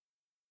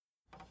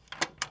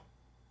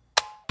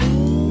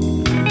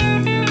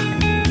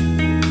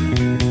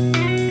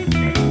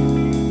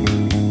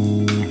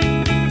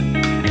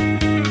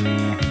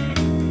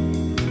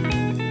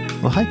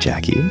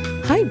Jackie.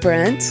 Hi,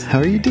 Brent. How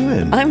are you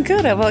doing? I'm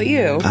good. How about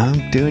you?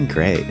 I'm doing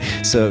great.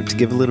 So to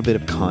give a little bit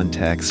of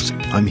context,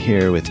 I'm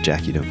here with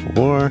Jackie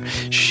DeVore.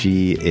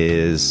 She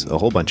is a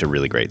whole bunch of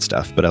really great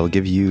stuff, but I'll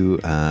give you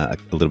a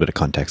little bit of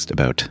context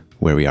about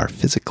where we are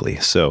physically.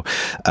 So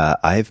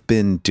I've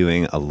been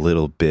doing a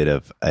little bit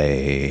of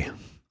a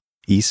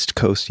East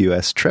Coast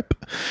US trip,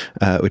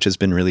 which has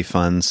been really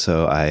fun.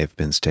 So I've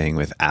been staying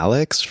with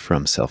Alex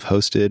from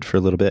Self-Hosted for a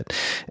little bit.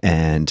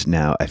 And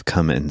now I've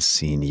come and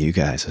seen you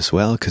guys as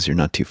well, because you're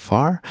not too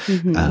far,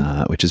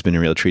 which has been a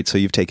real treat. So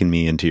you've taken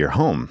me into your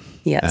home.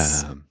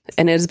 Yes.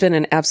 And it has been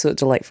an absolute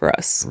delight for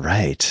us.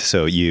 Right.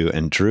 So you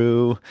and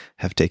Drew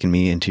have taken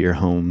me into your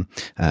home.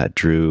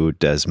 Drew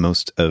does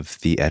most of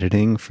the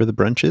editing for the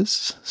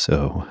brunches.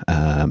 So,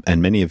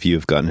 and many of you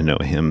have gotten to know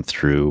him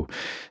through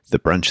the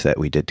brunch that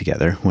we did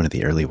together, one of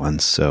the early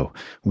ones. So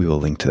we will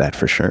link to that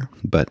for sure.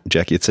 But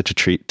Jackie, it's such a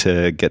treat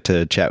to get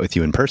to chat with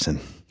you in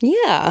person.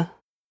 Yeah.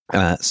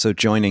 So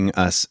joining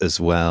us as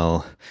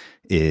well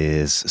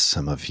is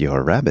some of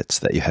your rabbits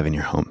that you have in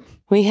your home.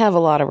 We have a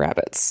lot of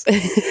rabbits.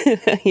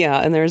 Yeah.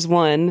 And there's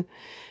one,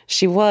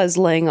 she was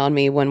laying on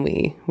me when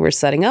we were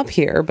setting up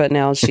here, but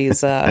now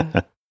she's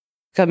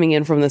coming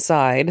in from the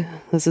side.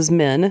 This is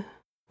Min,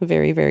 a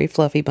very, very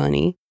fluffy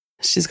bunny.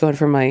 She's going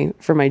for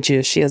my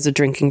juice. She has a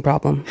drinking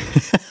problem.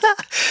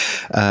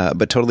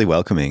 But totally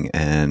welcoming.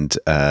 And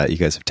you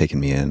guys have taken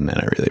me in, and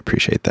I really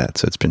appreciate that.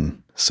 So it's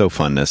been so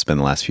fun to spend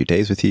the last few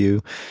days with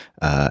you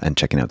and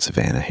checking out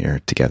Savannah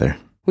here together.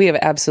 We have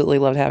absolutely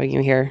loved having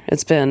you here.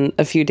 It's been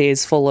a few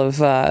days full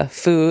of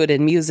food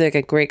and music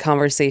and great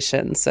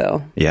conversation.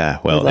 So yeah,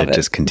 well, it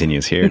just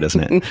continues here,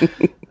 doesn't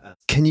it?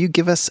 Can you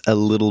give us a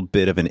little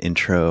bit of an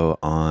intro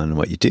on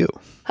what you do?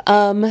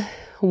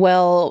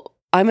 Well,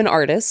 I'm an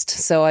artist,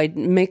 so I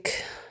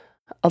make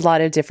a lot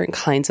of different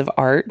kinds of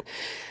art.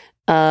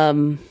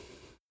 I'm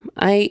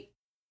a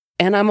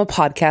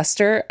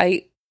podcaster.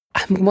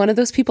 I'm one of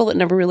those people that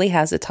never really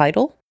has a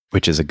title.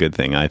 Which is a good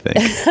thing, I think.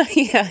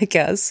 Yeah, I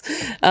guess.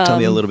 Tell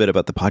me a little bit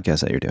about the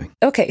podcast that you're doing.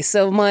 Okay,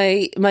 so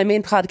my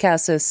main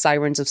podcast is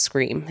Sirens of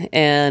Scream,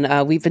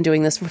 and we've been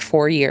doing this for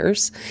 4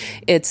 years.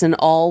 It's an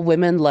all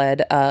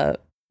women-led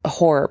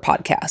horror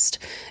podcast,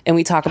 and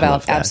we talk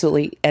about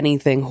absolutely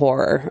anything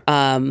horror.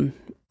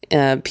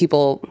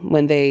 People,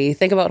 when they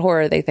think about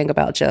horror, they think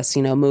about just,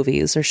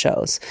 movies or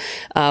shows.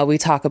 We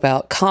talk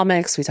about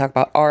comics, we talk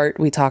about art,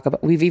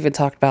 we've even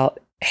talked about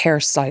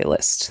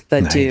hairstylists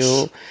that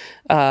do,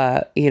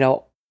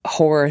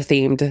 horror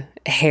themed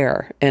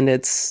hair. And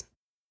it's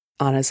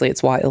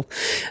wild.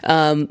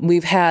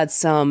 We've had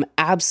some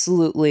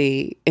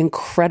absolutely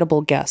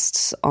incredible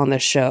guests on the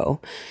show.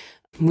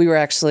 We were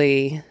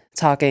actually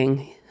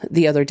talking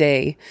the other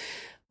day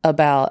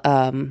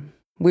about,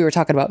 we were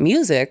talking about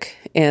music,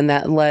 and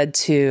that led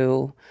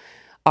to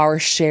our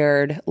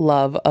shared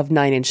love of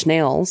Nine Inch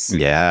Nails.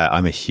 Yeah,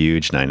 I'm a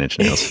huge Nine Inch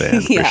Nails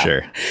fan, for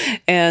sure.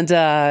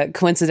 And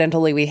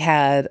coincidentally, we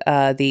had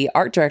the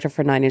art director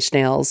for Nine Inch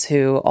Nails,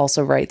 who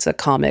also writes a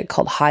comic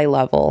called High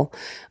Level,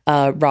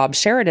 Rob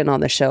Sheridan,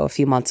 on the show a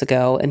few months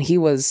ago. And he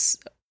was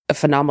a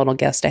phenomenal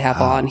guest to have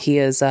on. He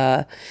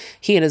and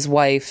his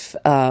wife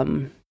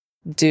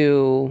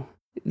do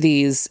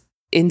these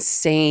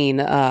insane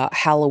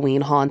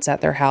Halloween haunts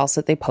at their house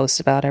that they post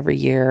about every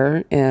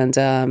year,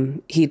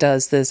 and he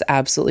does this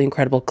absolutely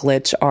incredible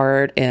glitch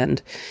art.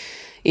 And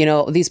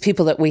these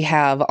people that we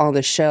have on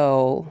the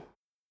show,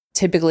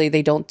 typically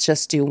they don't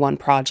just do one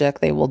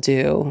project. They will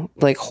do,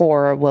 like,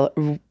 horror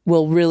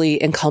will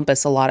really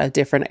encompass a lot of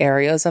different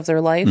areas of their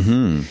life.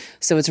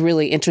 So it's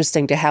really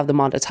interesting to have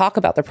them on to talk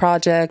about the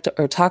project,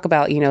 or talk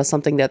about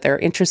something that they're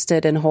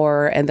interested in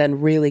horror, and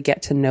then really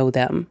get to know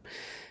them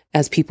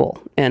as people,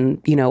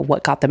 and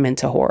what got them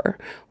into horror,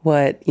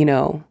 what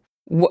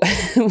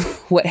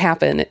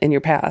happened in your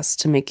past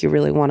to make you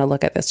really want to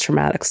look at this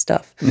traumatic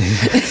stuff.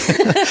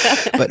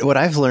 But what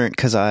I've learned,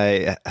 because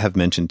I have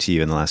mentioned to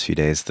you in the last few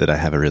days that I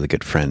have a really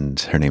good friend,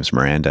 her name's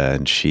Miranda,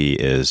 and she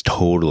is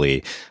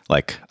totally,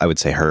 like, I would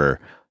say her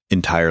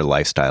entire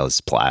lifestyle is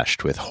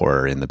splashed with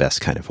horror in the best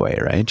kind of way,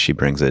 right? She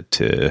brings it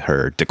to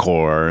her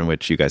decor,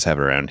 which you guys have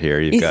around here.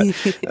 You've got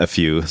a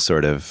few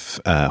sort of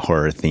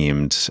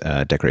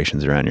horror-themed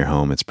decorations around your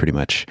home. It's pretty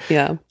much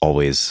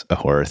always a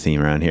horror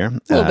theme around here.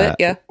 A little bit,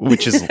 yeah.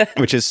 which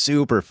is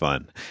super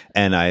fun.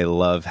 And I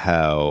love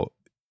how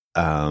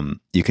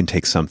you can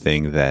take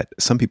something that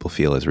some people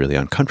feel is really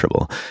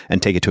uncomfortable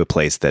and take it to a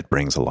place that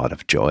brings a lot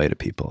of joy to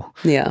people.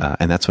 Yeah.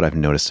 And that's what I've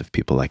noticed of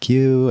people like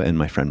you and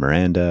my friend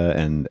Miranda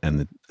and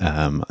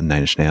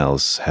Nine Inch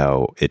Nails,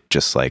 how it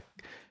just like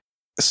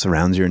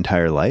surrounds your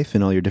entire life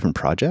in all your different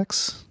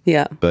projects.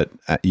 Yeah. But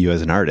you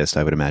as an artist,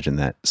 I would imagine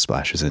that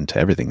splashes into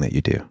everything that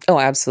you do. Oh,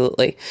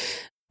 absolutely.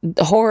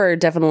 Horror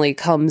definitely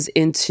comes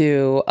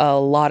into a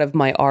lot of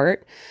my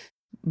art,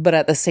 but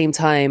at the same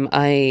time,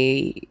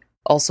 I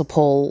also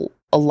pull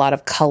a lot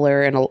of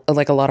color and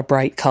a lot of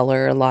bright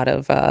color, a lot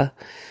of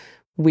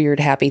weird,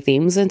 happy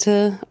themes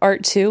into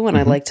art too. And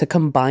I like to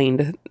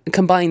combine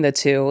the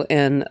two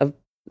in a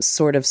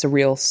sort of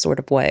surreal sort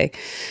of way,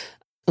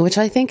 which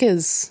I think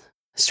is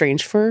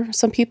strange for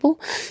some people.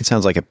 It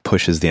sounds like it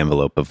pushes the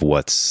envelope of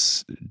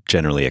what's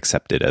generally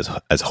accepted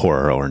as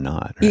horror or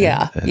not. Right?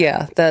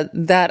 Yeah.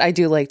 That I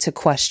do like to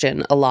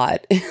question a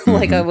lot.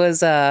 Like I was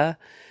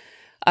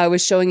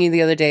showing you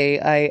the other day,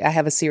 I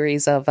have a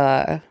series of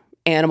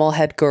animal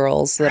head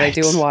girls that I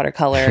do in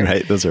watercolor.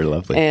 Right, those are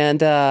lovely.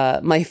 And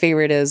my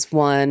favorite is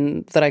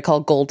one that I call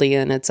Goldie,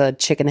 and it's a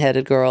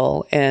chicken-headed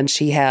girl, and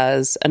she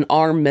has an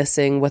arm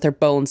missing with her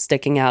bone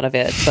sticking out of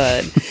it,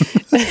 but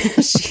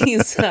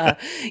she's,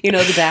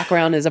 the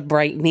background is a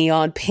bright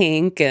neon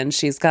pink, and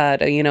she's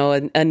got,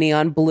 a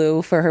neon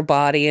blue for her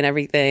body and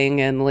everything,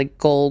 and like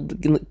gold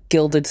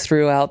gilded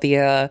throughout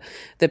the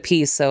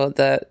piece. So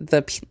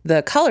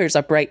the colors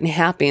are bright and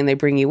happy, and they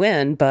bring you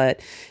in, but,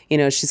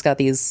 she's got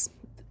these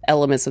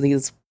elements of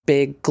these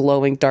big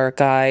glowing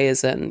dark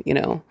eyes, and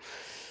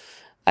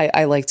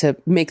I like to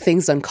make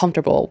things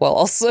uncomfortable while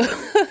also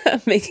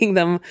making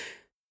them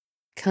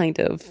kind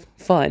of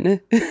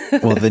fun.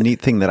 Well, the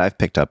neat thing that I've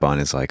picked up on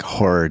is like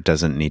horror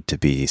doesn't need to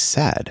be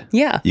sad.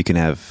 Yeah. You can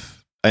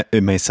have,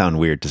 it may sound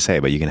weird to say,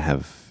 but you can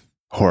have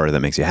horror that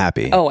makes you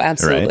happy. Oh,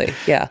 absolutely.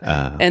 Right?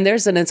 Yeah. And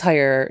there's an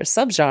entire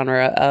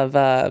subgenre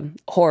of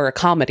horror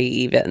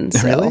comedy even.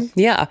 So, really?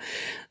 Yeah.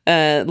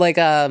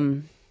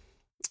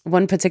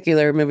 One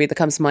particular movie that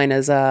comes to mind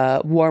is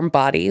Warm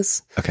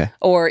Bodies. Okay.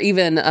 Or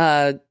even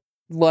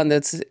one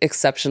that's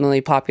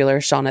exceptionally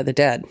popular, Shaun of the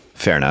Dead.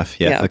 Fair enough.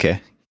 Yeah.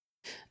 Okay.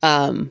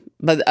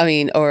 But I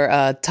mean,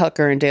 or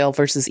Tucker and Dale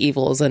versus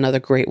Evil is another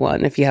great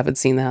one. If you haven't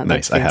seen that,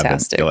 nice. That's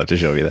fantastic. You'll have to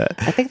show me that.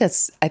 I think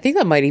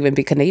that might even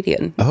be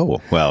Canadian.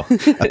 Oh, well,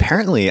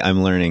 apparently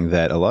I'm learning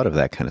that a lot of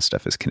that kind of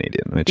stuff is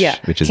Canadian,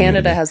 which is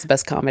Canada has the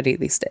best comedy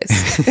these days.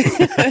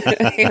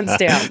 Hands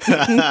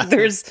down.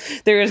 There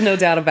is no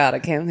doubt about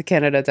it.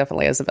 Canada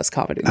definitely has the best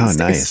comedy these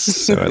days. Oh, nice.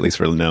 So at least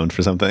we're known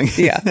for something.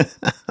 Yeah.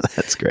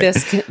 That's great.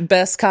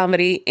 Best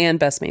comedy and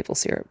best maple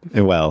syrup.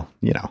 Well,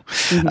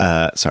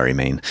 sorry,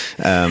 Maine.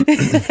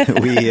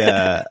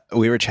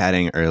 We were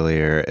chatting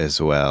earlier as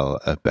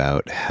well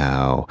about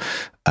how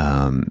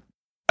on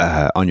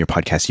your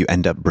podcast you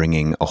end up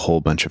bringing a whole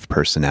bunch of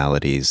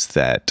personalities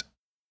that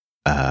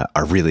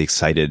are really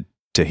excited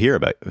to hear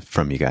about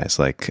from you guys,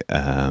 like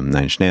Nine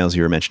Inch Nails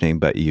you were mentioning,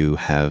 but you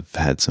have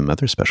had some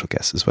other special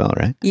guests as well,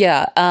 right?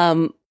 Yeah.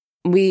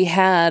 We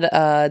had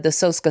the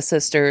Soska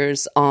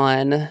sisters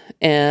on,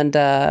 and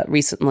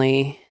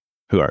recently.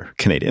 Who are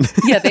Canadian.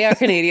 Yeah, they are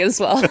Canadian as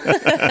well.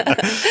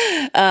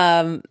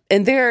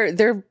 And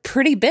they're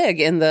pretty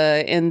big in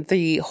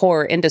the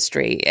horror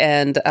industry.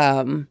 And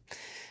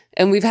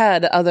we've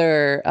had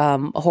other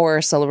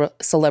horror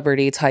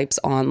celebrity types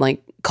on,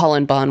 like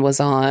Colin Bunn was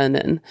on,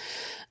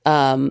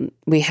 and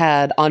we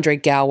had Andre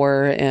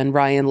Gower and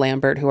Ryan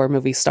Lambert, who are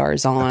movie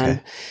stars, on.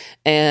 Okay.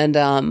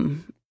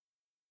 And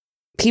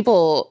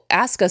people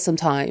ask us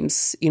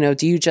sometimes,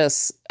 do you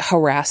just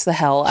harass the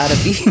hell out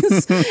of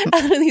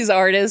these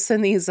artists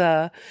and these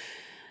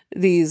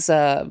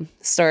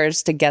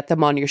stars to get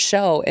them on your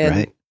show? And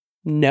right.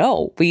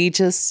 No, we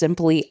just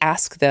simply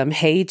ask them,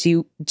 hey,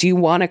 do you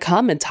want to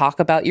come and talk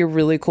about your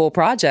really cool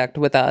project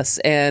with us?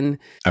 And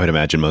I would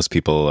imagine most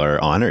people are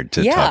honored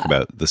to talk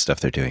about the stuff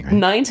they're doing, right?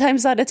 9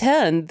 times out of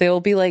 10, they'll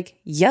be like,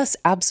 yes,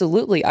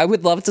 absolutely. I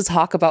would love to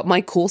talk about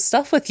my cool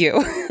stuff with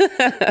you.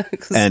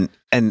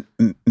 And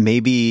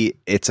maybe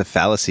it's a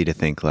fallacy to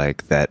think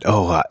like that,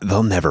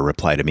 they'll never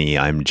reply to me.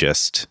 I'm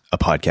just a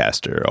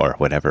podcaster or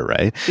whatever,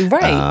 right?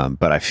 Right.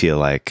 But I feel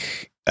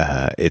like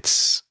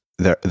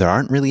there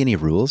aren't really any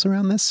rules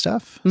around this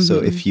stuff. Mm-hmm.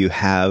 So if you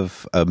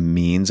have a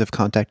means of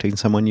contacting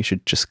someone, you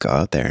should just go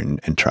out there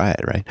and try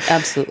it, right?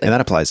 Absolutely. And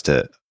that applies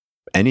to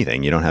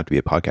anything. You don't have to be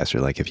a podcaster.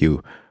 Like if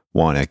you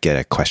want to get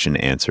a question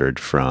answered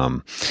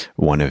from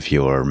one of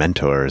your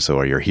mentors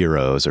or your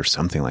heroes or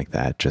something like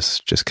that,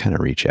 just kind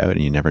of reach out,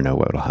 and you never know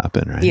what will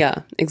happen, right?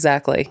 Yeah,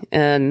 exactly.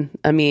 And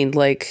I mean,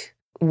 like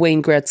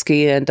Wayne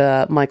Gretzky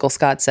and Michael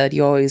Scott said,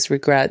 you always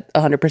regret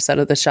 100%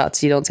 of the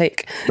shots you don't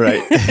take.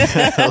 Right.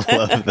 I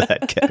love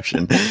that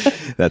caption.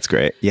 That's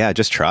great. Yeah,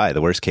 just try. The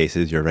worst case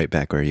is you're right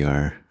back where you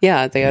are.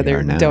 Yeah, they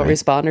either don't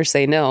respond or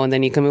say no, and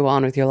then you can move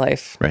on with your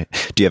life. Right.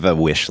 Do you have a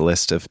wish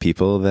list of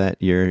people that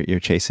you're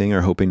chasing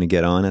or hoping to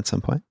get on at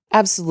some point?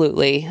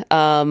 Absolutely.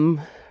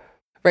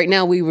 Right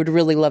now, we would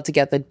really love to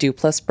get the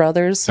Duplass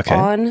brothers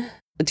on.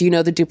 Do you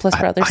know the Duplass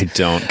brothers? I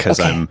don't, because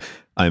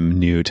I'm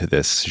new to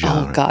this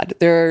genre. Oh God,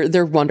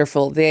 they're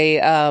wonderful.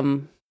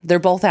 They're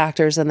both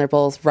actors and they're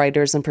both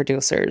writers and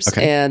producers.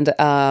 Okay.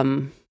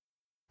 And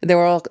they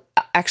were all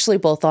actually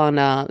both on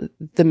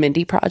the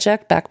Mindy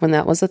Project back when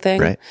that was a thing.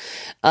 Right.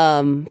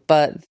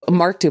 But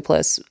Mark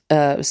Duplass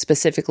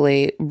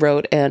specifically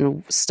wrote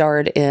and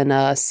starred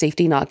in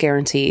Safety Not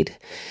Guaranteed.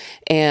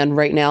 And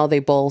right now they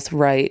both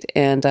write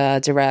and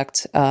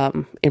direct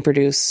and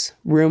produce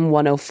Room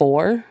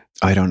 104.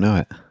 I don't know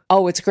it.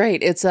 Oh, it's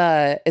great. It's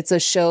a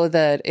show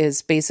that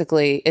is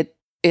basically it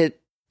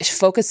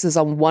focuses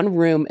on one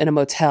room in a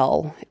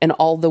motel and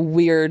all the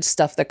weird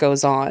stuff that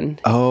goes on.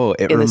 Oh,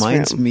 it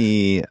reminds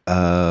me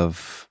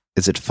of,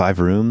 is it 5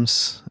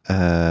 Rooms?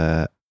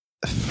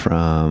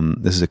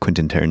 this is a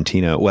Quentin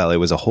Tarantino. Well, it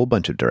was a whole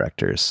bunch of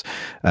directors.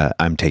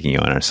 I'm taking you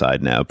on our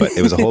side now, but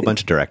it was a whole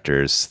bunch of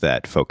directors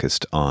that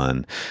focused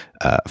on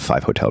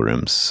 5 hotel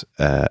rooms.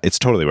 It's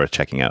totally worth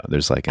checking out.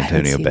 There's like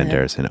Antonio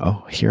Banderas, and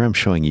here I'm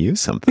showing you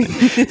something.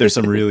 There's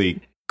some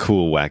really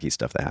cool, wacky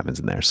stuff that happens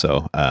in there.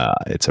 So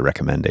it's a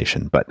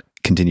recommendation. But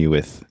continue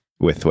with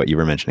what you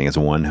were mentioning as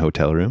 1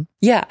 hotel room.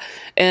 Yeah,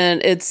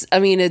 and it's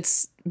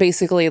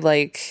basically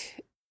like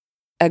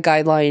a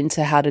guideline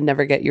to how to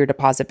never get your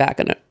deposit back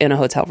in a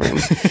hotel room.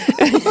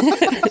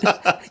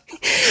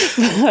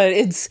 But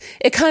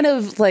it kind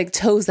of like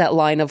toes that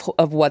line of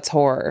what's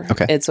horror.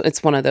 Okay.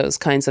 It's one of those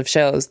kinds of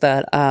shows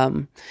that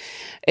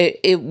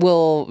it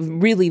will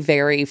really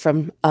vary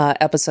from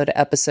episode to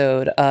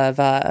episode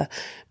of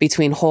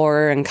between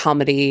horror and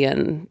comedy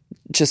and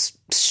just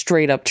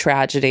straight up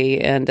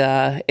tragedy, and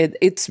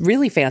it's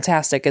really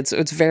fantastic.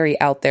 It's very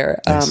out there.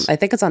 Nice. I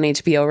think it's on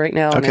HBO right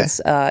now, and it's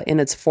in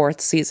its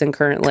 4th season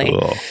currently.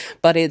 Cool.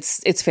 But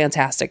it's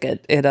fantastic.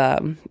 It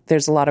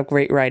there's a lot of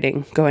great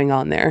writing going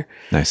on there.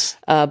 Nice.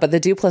 But the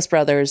Duplass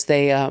brothers,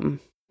 they're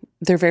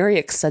very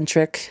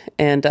eccentric,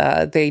 and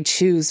they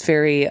choose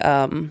very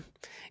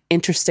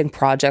interesting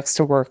projects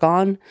to work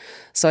on.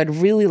 So I'd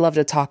really love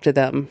to talk to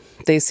them.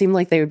 They seem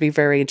like they would be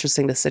very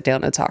interesting to sit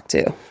down and talk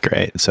to.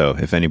 Great. So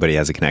if anybody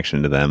has a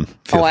connection to them,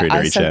 feel free to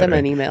reach out. I sent them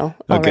an email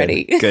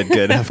already.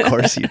 Good. Of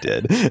course you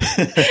did.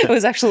 It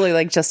was actually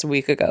like just a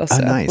week ago. So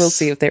nice. We'll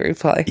see if they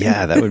reply.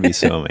 Yeah, that would be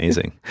so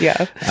amazing.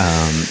 Yeah.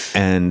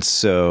 And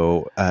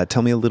so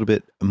tell me a little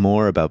bit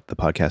more about the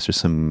podcast, or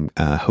some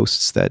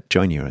hosts that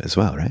join you as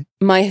well, right?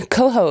 My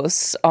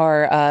co-hosts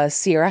are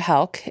Sierra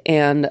Halk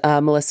and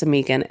Melissa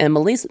Meegan. And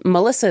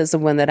Melissa is the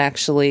one that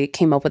actually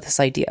came up with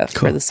this idea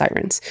for the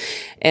Sirens.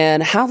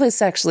 And how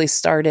this actually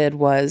started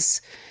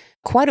was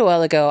quite a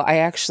while ago. I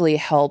actually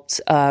helped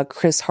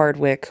Chris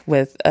Hardwick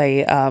with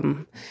a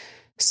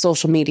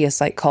social media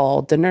site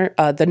called The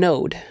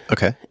Node.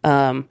 Okay.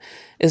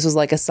 This was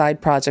like a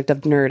side project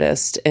of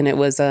Nerdist, and it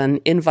was an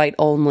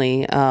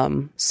invite-only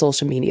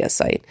social media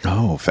site.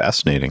 Oh,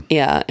 fascinating.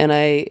 Yeah, and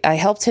I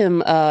helped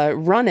him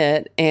run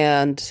it,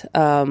 and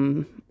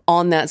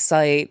on that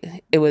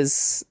site, it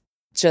was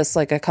just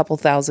like a couple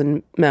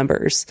thousand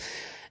members.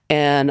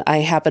 And I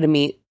happened to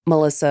meet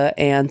Melissa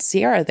and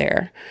Sierra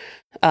there.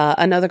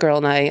 Another girl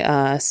and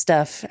I,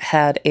 Steph,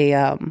 had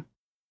a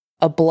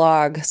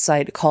blog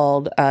site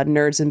called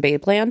Nerds in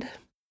Babeland,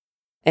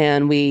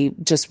 and we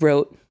just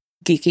wrote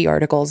geeky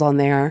articles on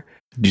there.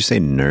 Did you say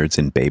Nerds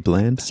in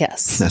Babeland?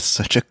 Yes. That's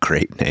such a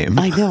great name.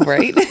 I know,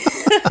 right?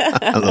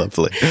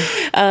 Lovely.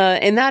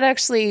 And that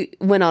actually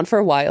went on for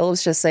a while. It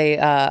was just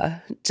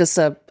a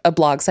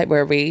blog site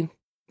where we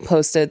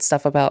posted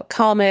stuff about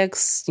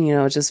comics,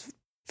 just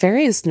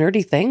various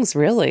nerdy things,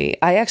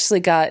 really. I actually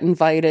got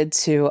invited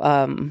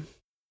to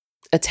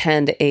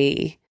attend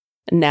a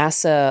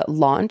NASA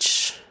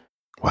launch.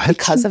 What?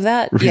 Because of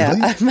that. Really? Yeah,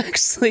 I'm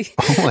actually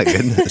oh my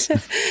goodness.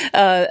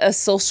 A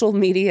social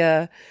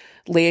media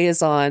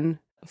liaison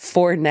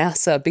for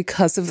NASA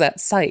because of that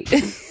site.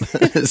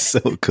 That is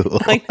so cool.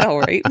 I know,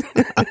 right?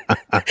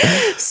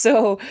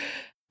 So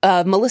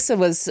Melissa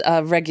was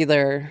a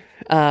regular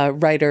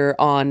writer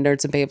on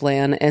Nerds in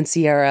Babeland, and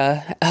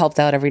Sierra helped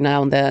out every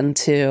now and then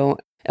too.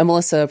 And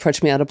Melissa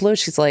approached me out of blue.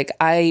 She's like,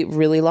 I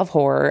really love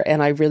horror,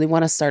 and I really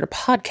want to start a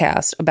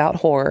podcast about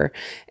horror,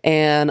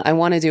 and I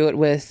want to do it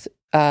with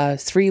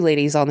 3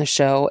 ladies on the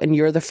show, and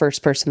you're the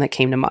first person that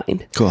came to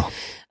mind. Cool.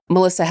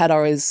 Melissa had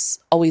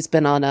always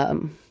been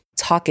on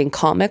Talking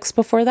Comics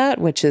before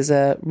that, which is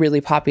a really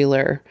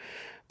popular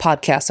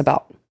podcast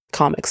about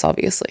comics,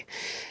 obviously.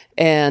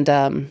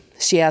 And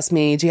she asked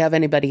me, do you have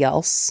anybody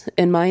else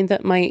in mind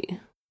that might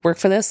work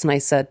for this? And I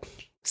said,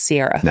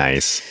 Sierra.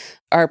 Nice.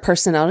 Our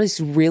personalities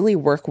really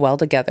work well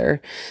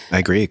together. I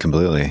agree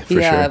completely,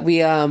 for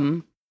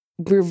sure.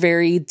 We're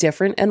very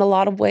different in a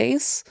lot of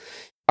ways.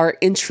 Our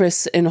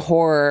interests in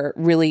horror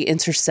really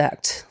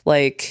intersect.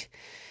 Like,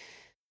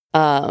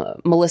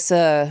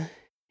 Melissa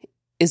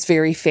is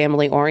very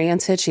family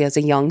oriented. She has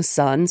a young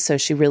son, so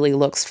she really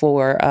looks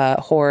for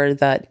horror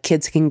that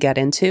kids can get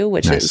into,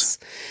 which is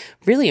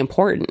really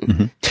important.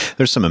 Mm-hmm.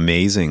 There's some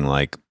amazing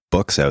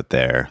books out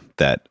there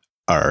that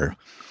are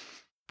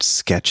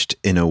sketched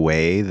in a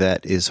way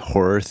that is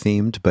horror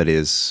themed, but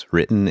is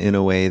written in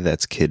a way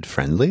that's kid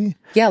friendly.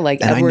 Yeah,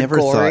 like and Edward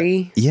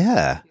Gorey.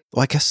 Yeah.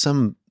 Well, I guess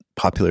some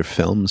popular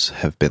films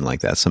have been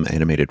like that, some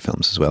animated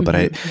films as well.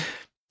 Mm-hmm. But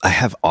I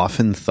have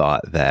often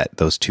thought that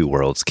those two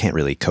worlds can't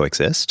really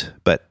coexist,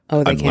 but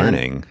I'm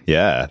learning,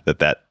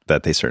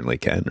 that they certainly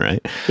can,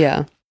 right?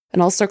 Yeah.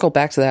 And I'll circle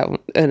back to that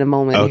in a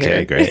moment.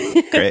 Okay,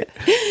 here. Great.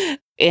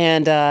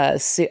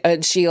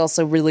 And she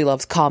also really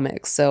loves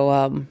comics.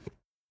 So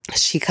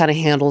she kind of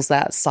handles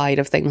that side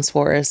of things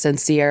for us. And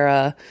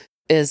Sierra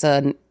is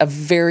a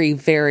very,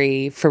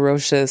 very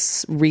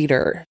ferocious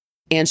reader.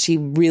 And she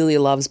really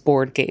loves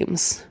board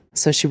games.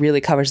 So she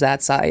really covers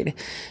that side.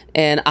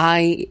 And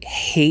I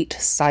hate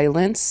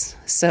silence.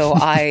 So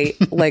I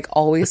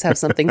always have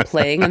something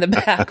playing in the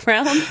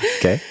background.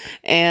 Okay.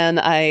 And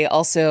I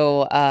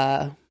also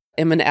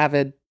am an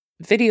avid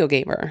video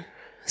gamer.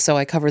 So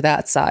I cover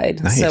that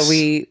side. Nice. So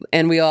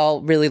we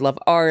all really love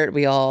art.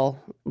 We all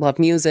love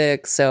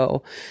music.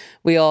 So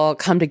we all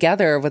come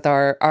together with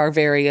our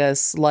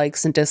various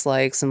likes and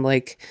dislikes. And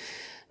like,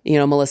 you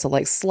know, Melissa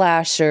likes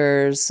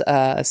slashers.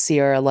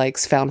 Sierra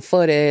likes found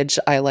footage.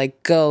 I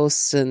like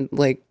ghosts. And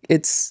like,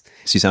 So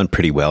you sound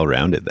pretty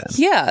well-rounded then.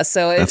 Yeah.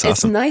 So it's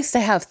awesome. nice to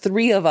have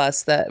three of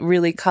us that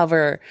really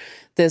cover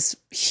this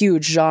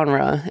huge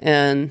genre.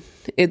 And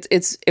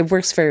it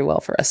works very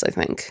well for us, I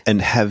think.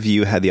 And have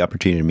you had the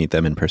opportunity to meet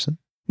them in person?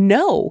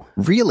 No.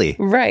 Really?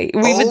 Right.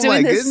 We've been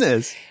doing this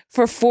goodness.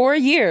 for 4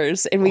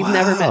 years and we've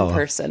never met in Wow.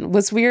 person.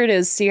 What's weird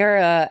is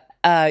Sierra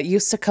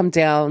used to come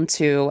down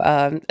to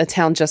a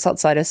town just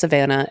outside of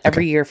Savannah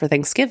every year for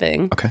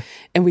Thanksgiving. Okay.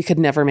 And we could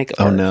never make it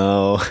work. Oh,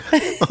 no.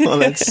 Oh,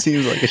 that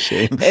seems like a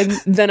shame. And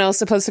then I was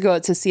supposed to go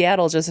out to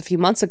Seattle just a few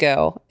months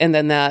ago. And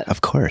then that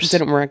Of course.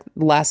 didn't work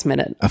last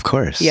minute. Of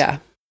course. Yeah.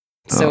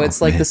 So Oh,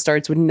 it's like man. the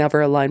stars would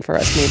never align for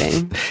us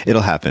meeting.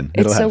 It'll happen.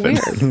 It's so weird.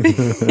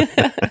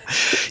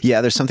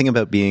 Yeah, there's something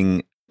about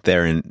being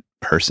there in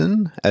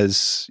person,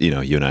 as you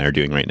know, you and I are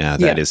doing right now,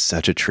 that is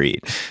such a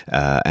treat.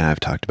 And I've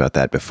talked about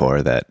that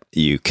before, that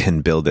you can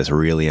build this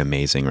really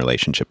amazing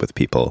relationship with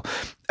people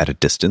at a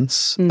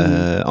distance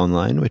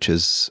online, which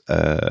is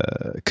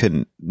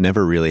could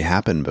never really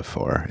happen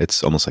before.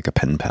 It's almost like a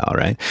pen pal,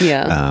 right?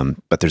 Yeah.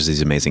 But there's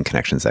these amazing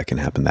connections that can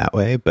happen that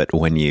way. But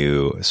when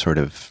you sort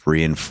of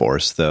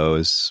reinforce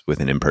those with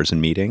an in-person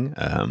meeting,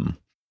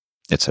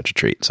 it's such a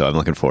treat. So I'm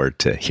looking forward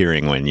to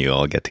hearing when you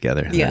all get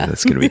together. Yeah.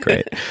 That's going to be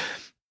great.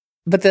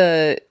 But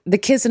the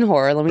kids in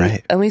horror,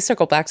 let me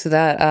circle back to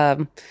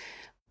that.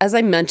 As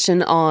I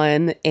mentioned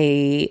on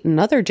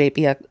another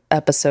JP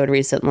episode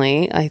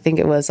recently, I think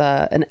it was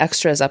an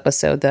extras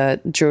episode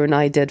that Drew and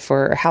I did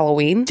for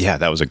Halloween. Yeah,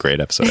 that was a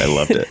great episode. I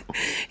loved it.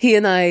 He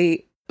and I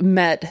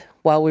met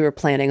while we were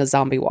planning a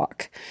zombie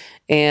walk.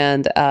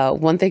 And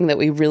one thing that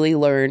we really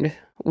learned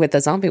with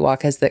the zombie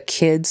walk is that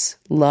kids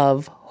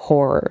love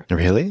horror.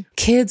 Really?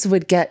 Kids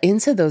would get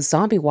into those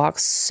zombie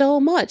walks so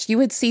much. You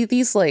would see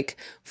these like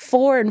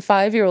 4 and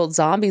 5-year-old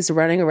zombies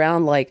running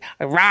around like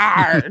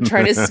rawr,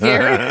 trying to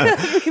scare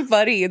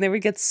everybody, and they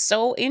would get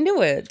so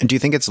into it. And do you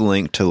think it's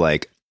linked to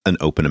like an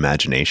open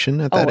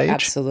imagination at that age?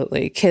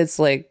 Absolutely. Kids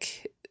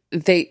like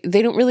they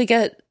don't really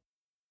get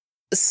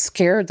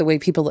scared the way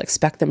people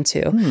expect them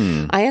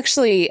to. I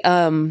actually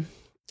I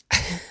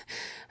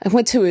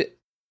went to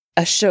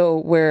a show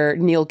where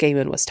Neil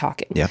Gaiman was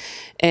talking. Yeah.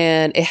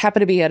 And it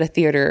happened to be at a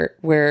theater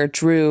where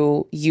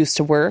Drew used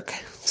to work.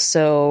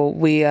 So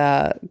we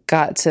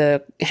got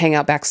to hang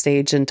out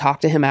backstage and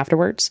talk to him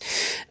afterwards.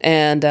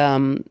 And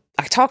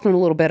I talked to him a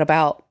little bit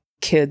about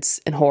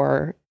kids and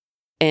horror.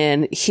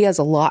 And he has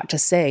a lot to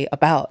say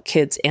about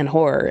kids and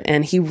horror.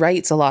 And he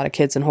writes a lot of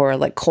kids and horror,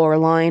 like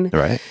Coraline.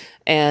 Right.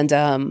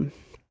 And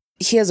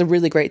he has a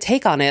really great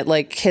take on it.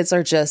 Like, kids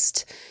are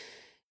just...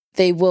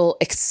 they will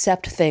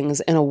accept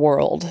things in a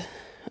world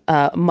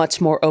much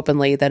more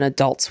openly than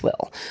adults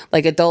will.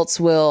 Like, adults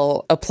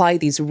will apply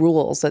these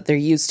rules that they're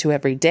used to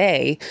every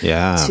day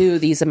to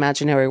these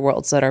imaginary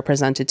worlds that are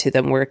presented to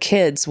them, where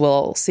kids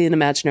will see an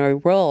imaginary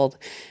world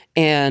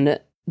and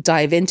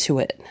dive into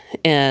it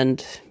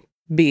and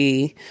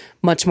be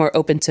much more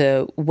open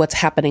to what's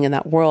happening in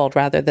that world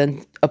rather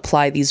than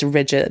apply these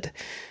rigid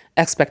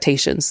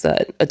expectations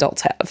that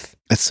adults have.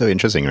 It's so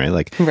interesting, right?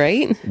 Like,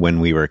 right? When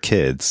we were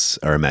kids,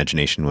 our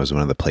imagination was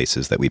one of the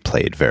places that we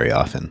played very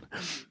often.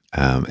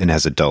 And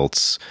as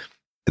adults,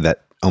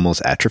 that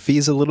almost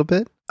atrophies a little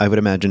bit. I would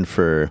imagine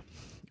for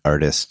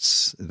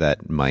artists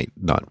that might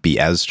not be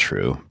as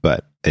true,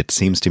 but it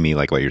seems to me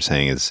like what you're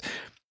saying is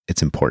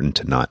it's important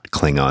to not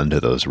cling on to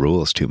those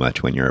rules too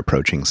much when you're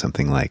approaching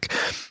something like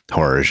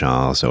horror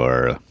genres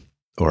or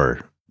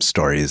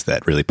stories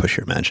that really push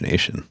your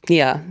imagination.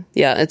 Yeah.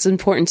 It's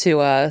important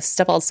to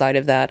step outside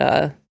of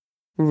that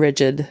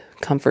rigid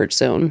comfort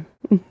zone.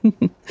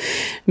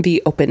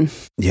 Be open.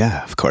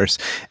 Yeah, of course.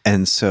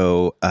 And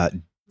so I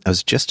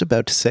was just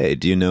about to say,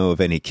 do you know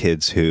of any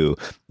kids who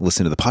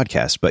listen to the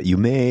podcast, but you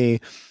may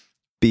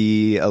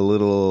be a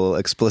little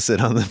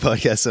explicit on the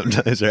podcast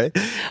sometimes, right?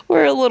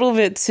 We're a little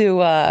bit too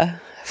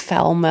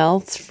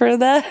foul-mouthed for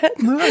that.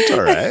 No,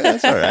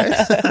 that's all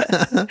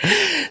right.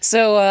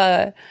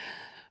 So,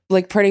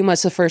 like, pretty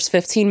much the first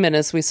 15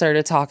 minutes we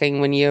started talking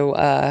when you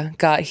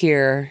got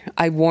here,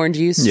 I warned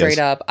you straight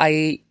up,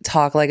 I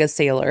talk like a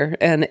sailor,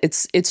 and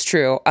it's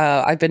true.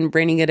 I've been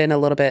bringing it in a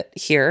little bit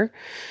here.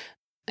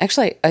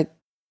 Actually, I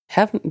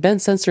haven't been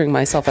censoring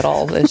myself at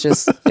all. It's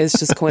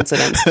just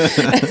coincidence.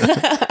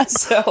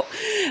 So,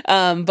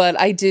 but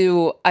I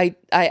do,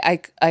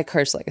 I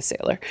curse like a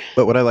sailor.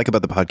 But what I like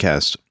about the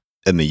podcast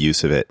and the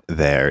use of it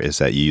there is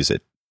that you use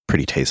it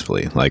pretty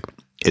tastefully. Like,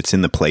 it's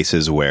in the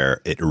places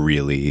where it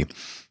really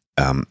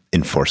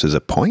enforces a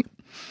point.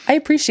 I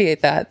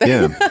appreciate that.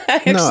 Yeah.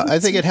 No, I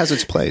think it has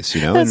its place,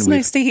 you know. That's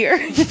nice to hear.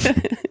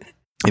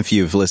 If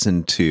you've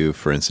listened to,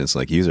 for instance,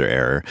 like User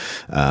Error,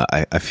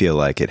 I feel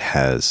like it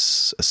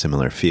has a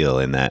similar feel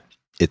in that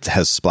it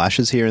has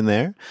splashes here and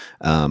there,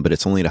 but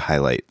it's only to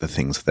highlight the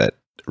things that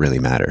really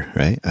matter,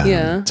 right?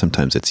 Yeah.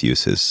 Sometimes its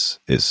use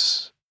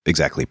is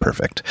exactly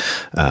perfect.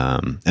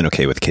 And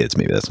okay with kids,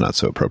 maybe that's not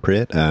so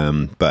appropriate.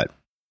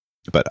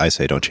 But I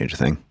say don't change a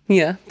thing.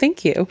 Yeah,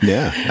 thank you.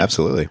 Yeah,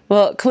 absolutely.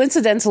 Well,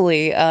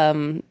 coincidentally,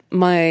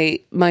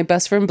 my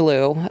best friend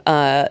Blue,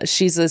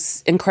 she's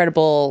this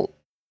incredible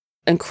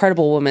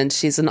woman.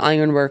 She's an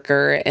iron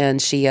worker,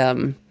 and she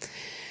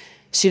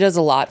does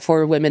a lot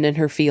for women in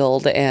her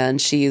field,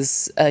 and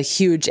she's a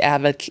huge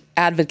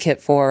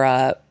advocate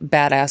for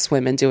badass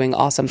women doing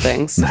awesome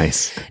things.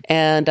 Nice.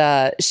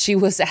 And she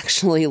was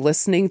actually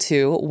listening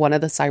to one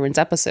of the Sirens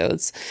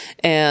episodes,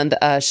 and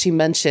she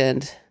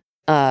mentioned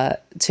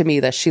to me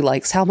that she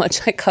likes how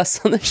much I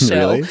cuss on the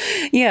show. Really?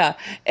 Yeah.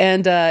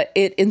 And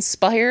it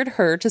inspired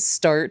her to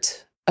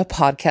start a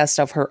podcast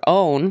of her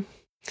own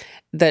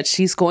that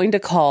she's going to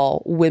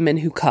call Women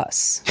Who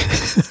Cuss.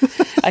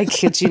 I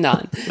kid you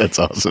not. That's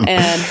awesome.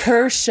 And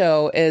her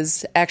show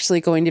is actually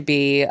going to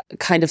be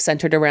kind of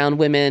centered around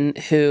women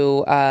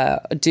who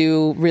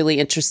do really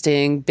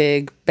interesting,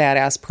 big,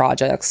 badass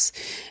projects.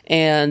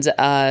 And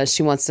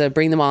she wants to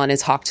bring them on and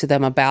talk to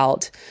them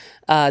about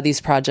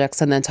these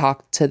projects, and then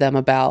talk to them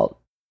about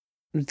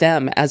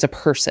them as a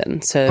person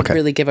to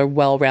really give a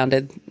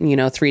well-rounded,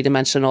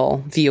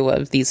 3-dimensional view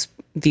of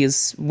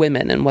these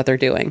women and what they're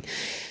doing.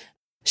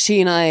 She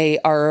and I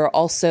are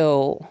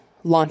also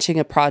launching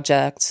a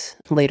project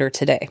later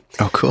today.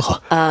 Oh, cool.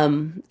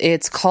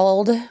 It's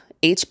called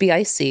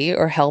HBIC,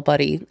 or Hell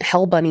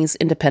Bunnies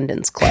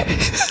Independence Club.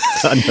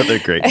 Another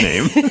great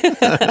name.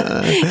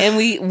 And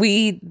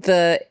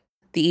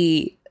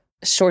the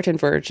shortened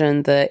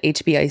version, the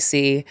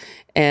HBIC,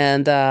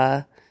 and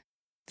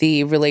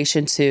the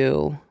relation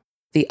to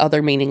the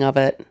other meaning of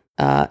it,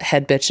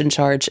 head bitch in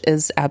charge,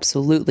 is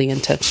absolutely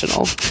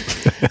intentional.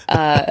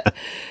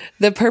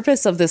 The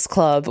purpose of this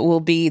club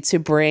will be to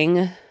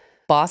bring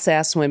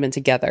boss-ass women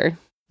together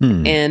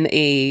in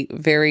a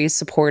very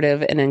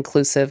supportive and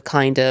inclusive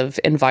kind of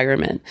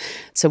environment,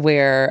 to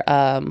where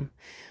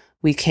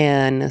we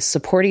can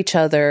support each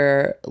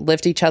other,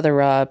 lift each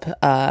other up,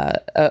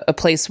 a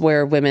place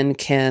where women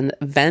can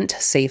vent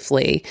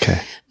safely,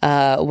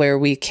 where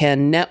we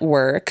can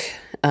network,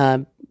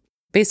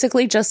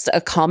 basically just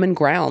a common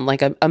ground,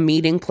 like a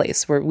meeting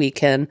place where we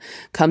can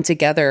come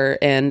together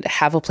and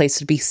have a place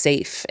to be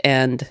safe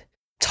and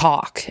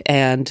talk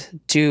and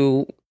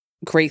do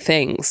great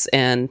things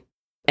and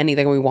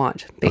anything we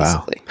want,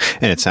 basically. Wow.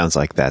 And it sounds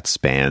like that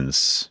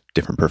spans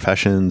different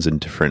professions and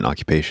different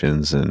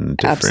occupations and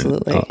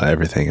different,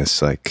 everything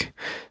is like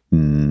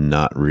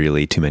not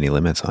really too many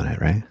limits on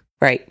it, right?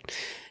 Right.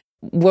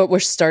 What we're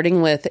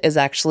starting with is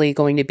actually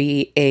going to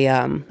be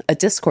a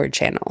Discord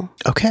channel.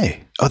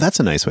 Okay. Oh, that's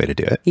a nice way to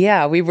do it.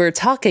 Yeah, we were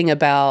talking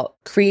about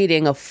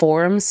creating a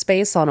forum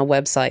space on a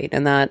website,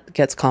 and that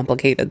gets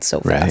complicated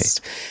so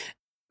fast.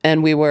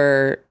 And we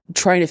were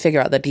trying to figure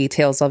out the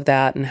details of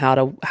that and how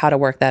to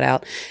work that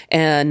out.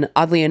 And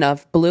oddly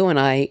enough, Blue and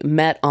I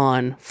met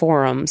on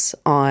forums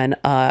on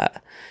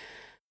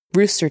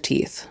Rooster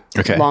Teeth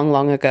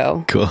long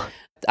ago. Cool.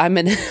 I've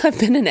been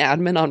an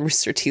admin on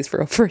Rooster Teeth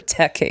for over a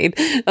decade,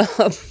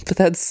 but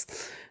that's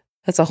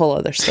a whole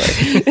other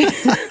story.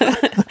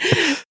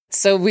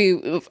 So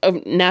we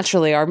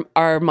naturally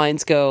our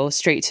minds go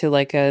straight to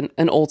like an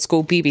old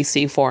school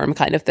BBC forum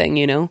kind of thing,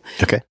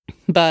 Okay.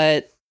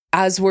 But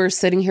as we're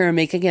sitting here and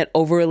making it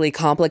overly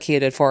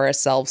complicated for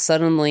ourselves,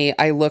 suddenly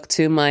I look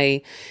to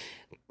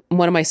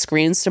one of my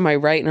screens to my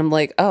right, and I'm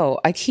like, oh,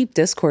 I keep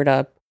Discord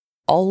up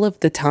all of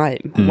the time.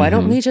 Mm-hmm. Why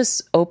don't we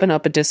just open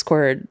up a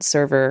Discord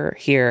server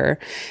here?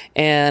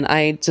 And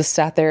I just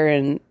sat there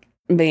and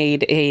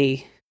made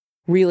a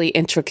really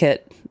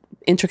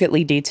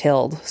intricately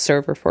detailed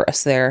server for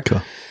us there.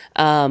 Cool.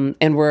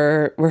 And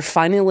we're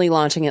finally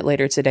launching it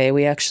later today.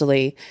 We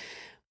actually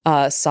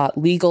sought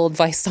legal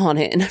advice on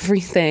it and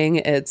everything.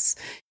 It's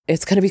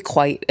going to be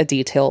quite a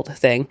detailed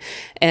thing.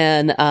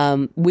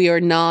 And we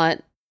are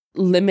not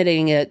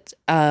limiting it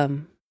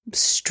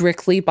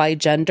strictly by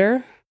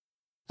gender.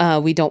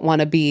 We don't want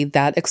to be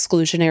that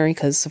exclusionary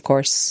because, of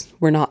course,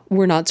 we're not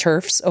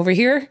TERFs over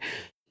here.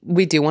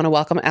 We do want to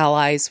welcome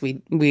allies.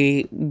 We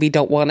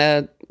don't want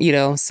to,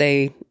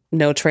 say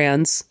no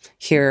trans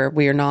here.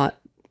 We don't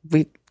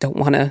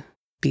want to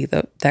be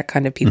that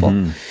kind of people.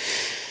 Mm-hmm.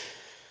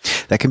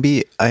 That can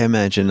be, I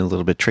imagine, a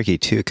little bit tricky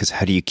too, because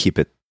how do you keep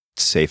it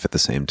safe at the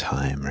same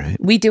time, right?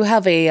 We do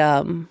have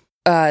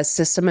a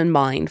system in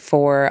mind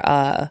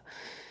for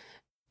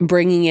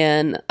bringing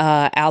in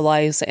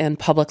allies and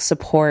public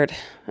support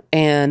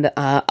and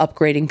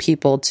upgrading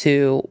people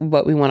to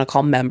what we want to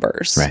call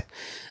members. Right.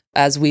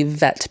 As we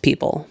vet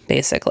people,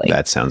 basically.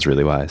 That sounds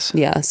really wise.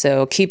 Yeah.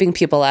 So keeping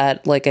people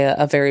at like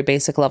a very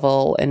basic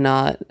level and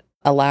not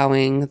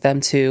allowing them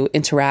to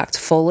interact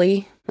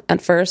fully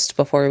at first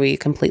before we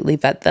completely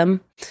vet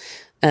them,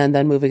 and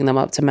then moving them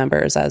up to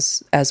members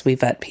as we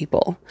vet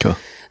people. Cool.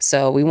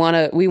 So we want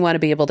to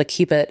be able to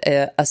keep it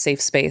a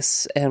safe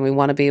space, and we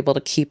want to be able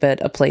to keep it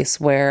a place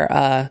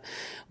where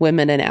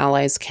women and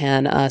allies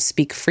can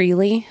speak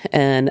freely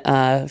and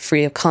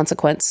free of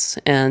consequence,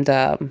 and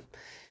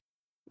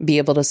be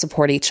able to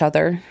support each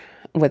other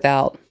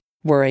without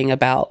worrying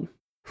about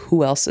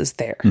who else is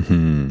there?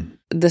 Mm-hmm.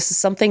 This is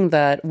something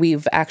that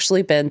we've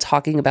actually been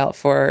talking about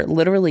for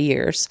literally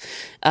years.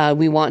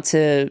 We want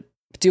to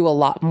do a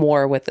lot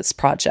more with this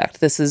project.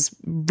 This is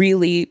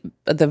really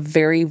the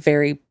very,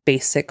 very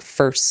basic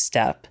first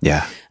step.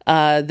 Yeah.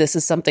 This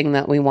is something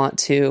that we want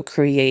to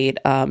create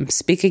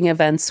speaking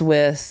events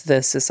with.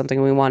 This is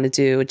something we want to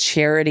do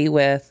charity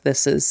with.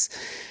 This is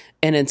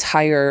an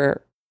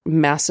entire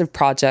massive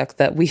project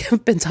that we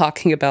have been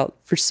talking about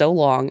for so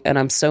long, and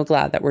I'm so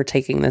glad that we're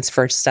taking this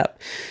first step.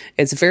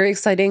 It's very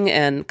exciting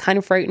and kind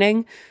of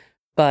frightening,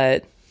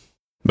 but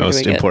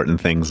most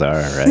important things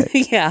are, right?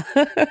 Yeah.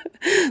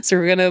 So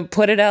we're going to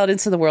put it out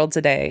into the world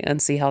today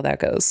and see how that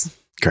goes.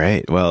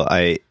 Great. Well,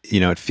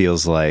 it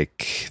feels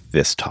like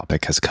this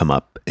topic has come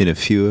up in a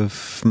few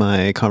of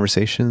my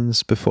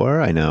conversations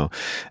before. I know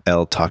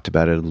Elle talked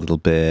about it a little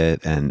bit,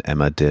 and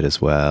Emma did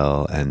as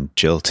well, and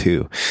Jill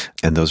too.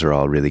 And those are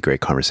all really great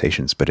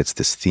conversations, but it's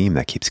this theme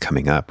that keeps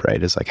coming up,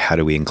 right? It's like, how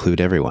do we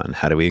include everyone?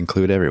 How do we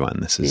include everyone?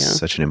 This is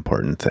such an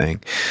important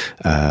thing.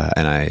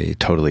 And I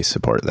totally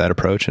support that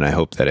approach, and I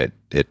hope that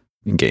it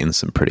gains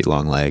some pretty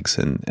long legs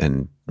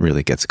and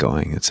really gets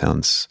going. It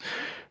sounds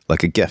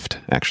like a gift,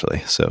 actually.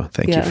 So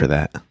thank you for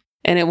that.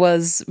 And it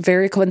was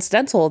very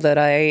coincidental that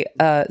I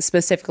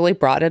specifically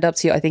brought it up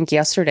to you. I think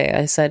yesterday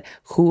I said,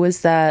 "Who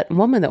is that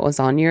woman that was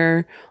on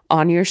your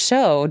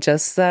show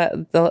just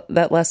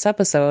that last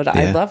episode? Yeah.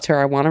 I loved her.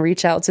 I want to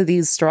reach out to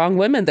these strong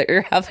women that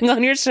you're having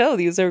on your show.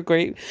 These are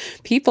great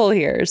people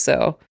here."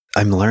 So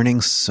I'm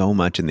learning so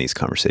much in these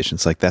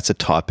conversations. Like, that's a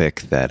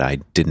topic that I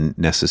didn't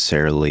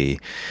necessarily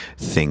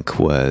think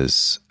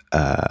was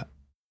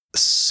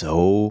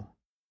so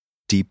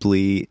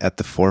deeply at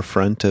the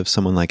forefront of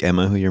someone like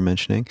Emma, who you're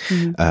mentioning.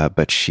 Mm-hmm.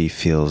 But she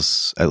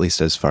feels, at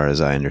least as far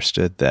as I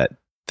understood, that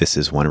this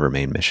is one of her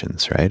main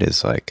missions, right?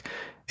 Is like,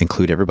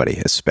 include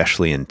everybody,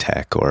 especially in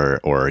tech,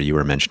 or you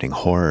were mentioning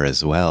horror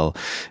as well,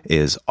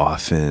 is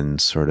often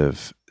sort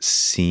of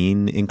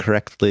seen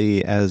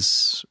incorrectly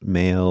as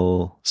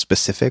male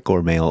specific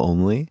or male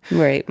only.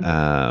 Right.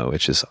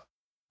 Which is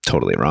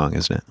totally wrong,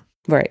 isn't it?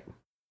 Right.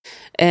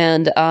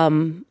 And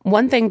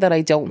one thing that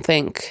I don't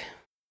think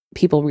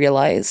people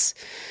realize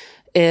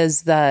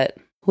is that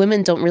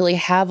women don't really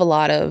have a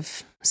lot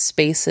of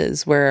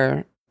spaces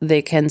where they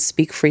can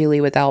speak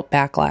freely without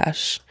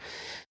backlash.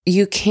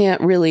 You can't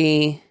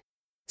really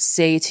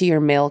say to your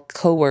male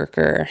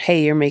coworker,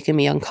 "Hey, you're making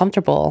me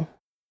uncomfortable,"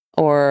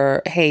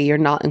 or "Hey, you're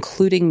not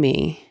including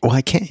me."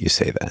 Why can't you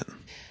say that?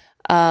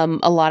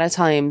 A lot of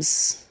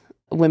times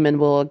women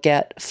will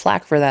get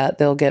flack for that.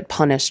 They'll get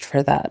punished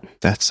for that.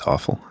 That's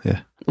awful. Yeah.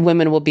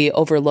 Women will be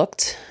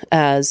overlooked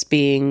as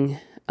being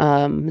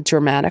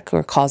dramatic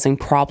or causing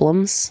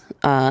problems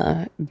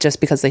just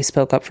because they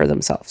spoke up for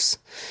themselves.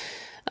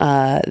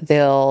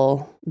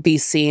 They'll be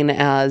seen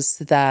as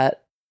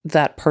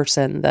that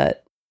person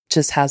that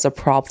just has a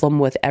problem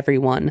with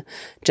everyone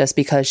just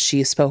because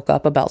she spoke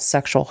up about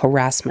sexual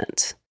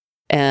harassment.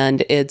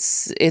 And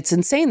it's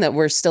insane that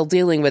we're still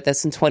dealing with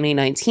this in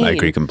 2019. I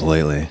agree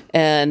completely.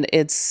 And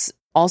it's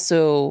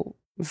also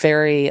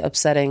very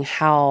upsetting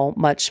how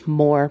much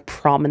more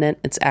prominent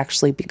it's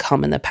actually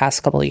become in the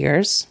past couple of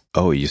years.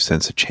 Oh, you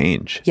sense a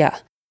change. Yeah.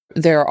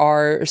 There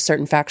are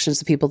certain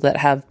factions of people that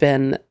have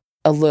been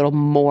a little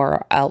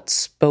more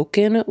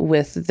outspoken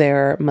with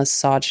their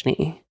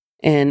misogyny.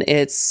 And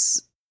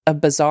it's a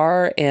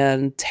bizarre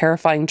and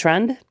terrifying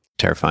trend.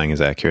 Terrifying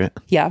is accurate.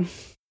 Yeah.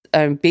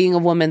 Being a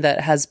woman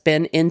that has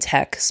been in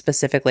tech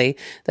specifically,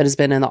 that has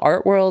been in the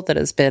art world, that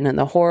has been in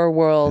the horror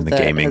world. In the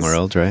gaming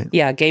world, right?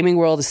 Yeah, gaming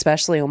world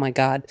especially. Oh my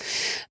God.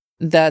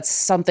 That's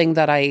something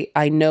that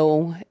I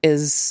know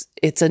it's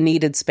a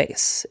needed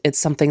space. It's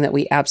something that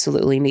we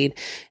absolutely need.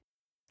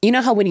 You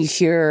know how when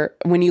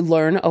you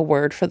learn a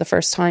word for the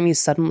first time, you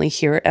suddenly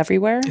hear it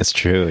everywhere? It's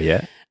true,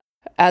 yeah.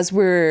 As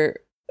we're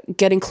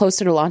getting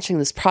closer to launching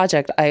this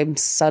project, I'm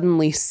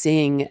suddenly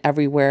seeing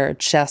everywhere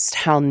just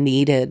how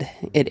needed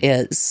it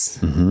is.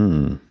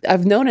 Mm-hmm.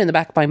 I've known in the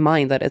back of my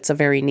mind that it's a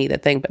very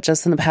needed thing, but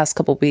just in the past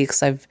couple of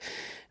weeks, I've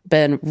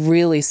been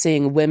really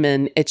seeing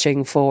women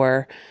itching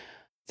for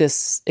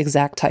this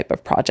exact type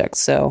of project.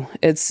 So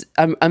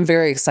I'm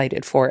very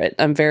excited for it.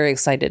 I'm very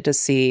excited to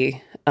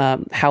see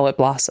how it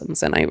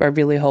blossoms, and I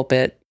really hope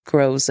it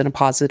grows in a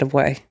positive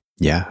way.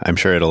 Yeah, I'm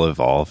sure it'll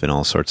evolve in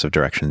all sorts of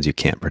directions you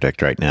can't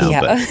predict right now,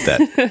 but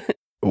that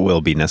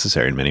will be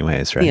necessary in many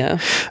ways, right? Yeah.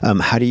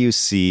 How do you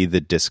see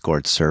the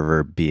Discord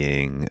server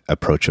being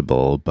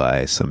approachable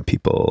by some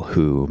people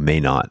who may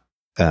not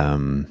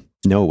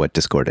know what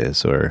Discord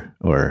is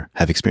or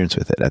have experience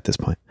with it at this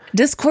point?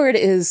 Discord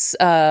is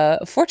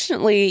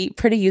fortunately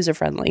pretty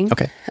user-friendly.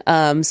 Okay.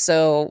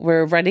 So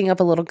we're writing up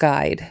a little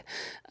guide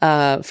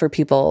for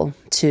people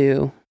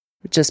to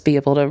just be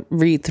able to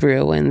read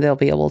through, and they'll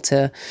be able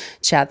to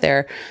chat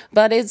there.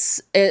 But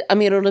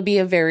it'll be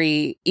a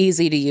very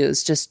easy to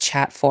use, just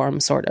chat forum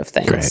sort of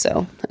thing. Great.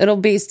 So it'll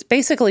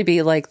basically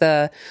be like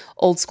the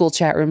old school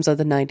chat rooms of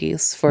the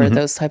 90s for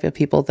those type of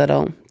people that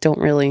don't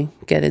really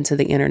get into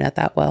the internet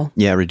that well.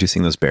 Yeah,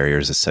 reducing those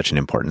barriers is such an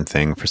important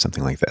thing for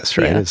something like this,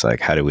 right? Yeah. It's like,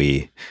 how do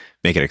we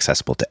make it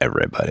accessible to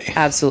everybody?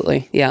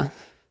 Absolutely. Yeah.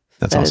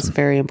 That's That awesome. is a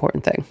very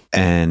important thing.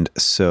 And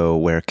so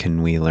where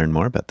can we learn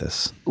more about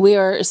this? We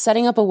are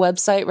setting up a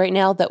website right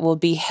now that will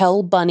be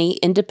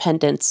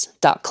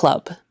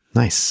hellbunnyindependence.club.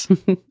 Nice.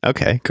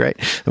 Okay, great.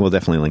 And we'll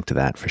definitely link to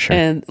that for sure.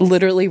 And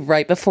literally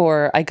right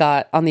before I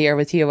got on the air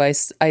with you, I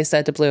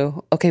said to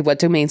Blue, "Okay, what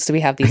domains do we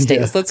have these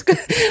days? Let's go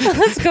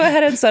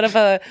ahead and set up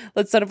a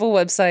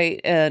website,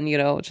 and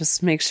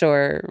just make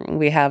sure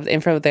we have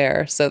info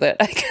there so that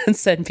I can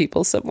send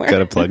people somewhere." Got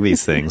to plug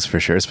these things for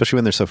sure, especially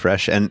when they're so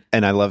fresh. And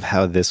I love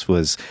how this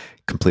was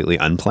completely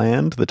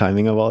unplanned, the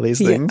timing of all these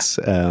things,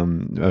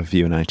 of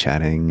you and I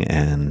chatting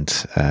and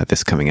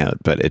this coming out.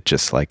 But it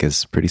just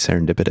is pretty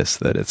serendipitous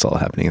that it's all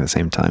happening at the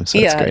same time. So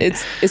it's great.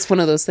 It's one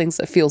of those things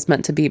that feels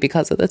meant to be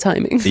because of the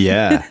timing.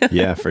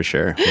 Yeah, for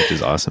sure, which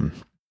is awesome.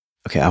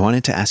 Okay, I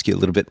wanted to ask you a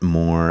little bit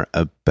more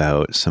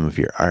about some of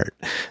your art.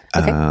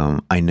 Okay.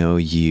 I know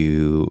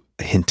you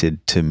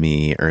hinted to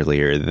me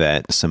earlier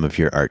that some of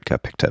your art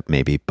got picked up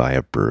maybe by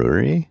a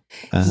brewery.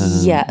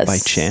 Yes. By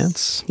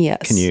chance?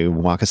 Yes. Can you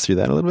walk us through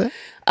that a little bit?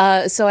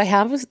 So I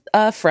have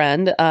a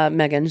friend,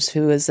 Megan,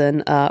 who is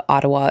in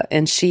Ottawa,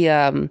 and she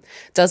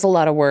does a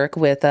lot of work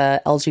with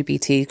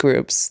LGBT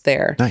groups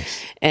there.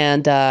 Nice.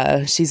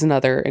 And she's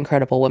another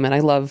incredible woman. I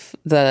love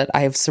that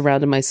I have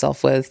surrounded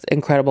myself with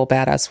incredible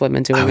badass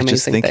women doing amazing things. I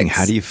was just thinking,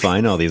 how do you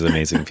find all these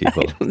amazing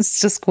people? It's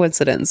just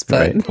coincidence,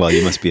 but right. Well,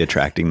 you must be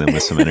attracting them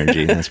with some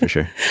energy, that's for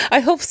sure.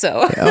 I hope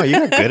so. Oh, you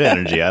got good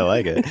energy. I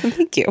like it.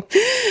 Thank you.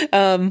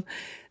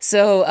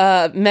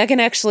 So Megan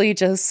actually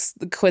just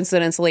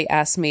coincidentally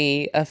asked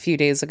me a few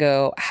days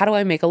ago, how do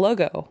I make a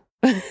logo?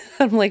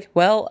 I'm like,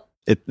 well,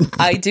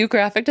 I do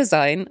graphic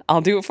design.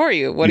 I'll do it for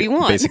you. What do you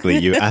want? Basically,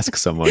 you ask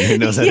someone who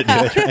knows how to do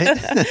it,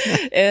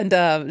 right?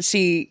 And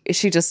she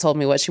just told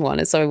me what she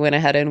wanted. So I went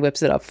ahead and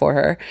whipped it up for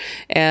her.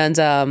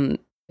 And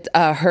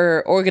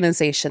her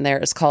organization there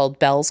is called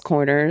Bell's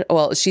Corner.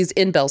 Well, she's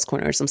in Bell's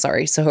Corners. I'm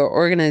sorry. So her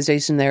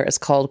organization there is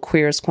called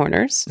Queer's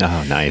Corners.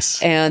 Oh, nice.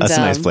 And that's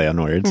a nice play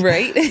on words.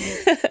 Right.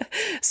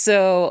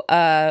 So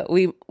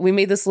we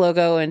made this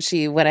logo, and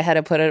she went ahead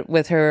and put it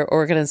with her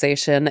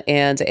organization,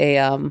 and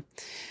a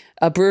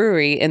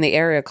brewery in the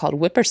area called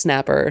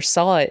Whippersnapper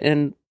saw it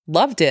and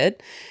loved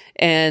it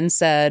and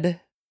said,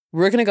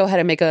 we're going to go ahead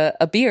and make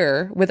a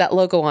beer with that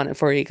logo on it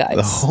for you guys.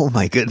 Oh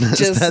my goodness.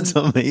 That's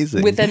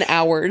amazing. Within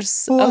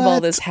hours of all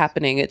this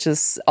happening, it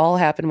just all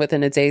happened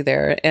within a day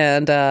there.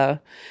 And I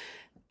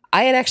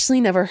had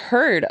actually never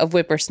heard of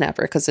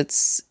Whippersnapper because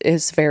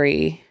it's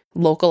very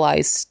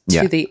localized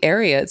to the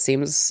area, it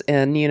seems.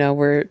 And,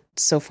 we're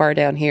so far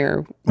down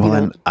here. Well,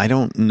 and I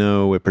don't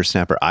know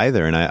Whippersnapper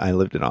either. And I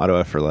lived in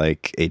Ottawa for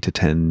 8 to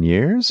 10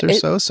 years or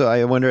so. So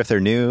I wonder if they're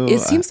new.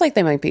 It seems like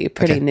they might be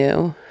pretty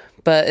new.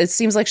 But it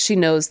seems like she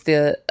knows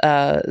the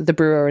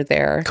brewer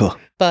there. Cool.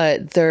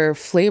 But their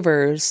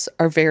flavors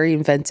are very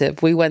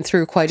inventive. We went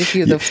through quite a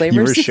few of the flavors.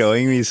 You were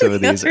showing me some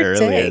of these earlier.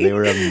 Day. They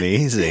were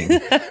amazing.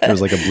 There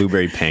was a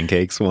blueberry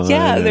pancakes one.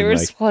 Yeah, there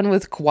was one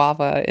with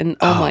guava. And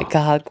oh my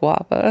God,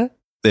 guava.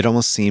 It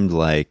almost seemed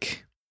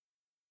like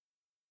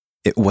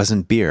it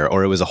wasn't beer,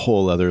 or it was a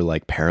whole other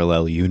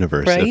parallel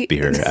universe of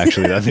beer.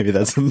 Actually, maybe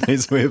that's a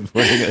nice way of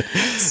putting it.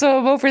 So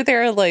I'm over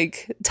there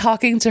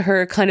talking to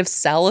her, kind of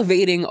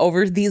salivating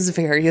over these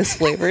various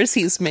flavors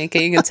he's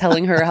making and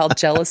telling her how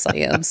jealous I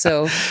am.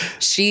 So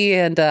she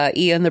and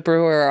Ian the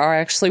brewer are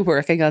actually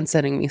working on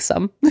sending me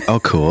some. Oh,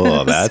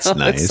 cool. That's so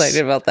nice. I'm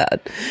excited about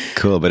that.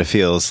 Cool, but it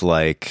feels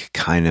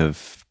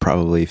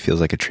probably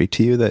feels like a treat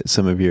to you that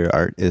some of your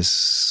art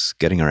is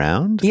getting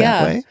around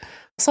that way. I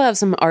also have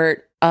some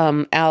art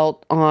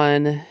out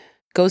on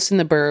Ghost in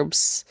the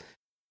Burbs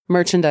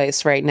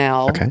merchandise right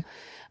now. Okay.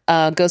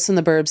 Ghost in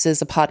the Burbs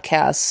is a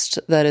podcast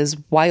that is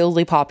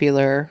wildly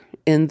popular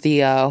in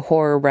the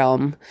horror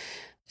realm.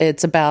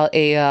 It's about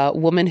a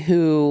woman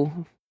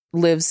who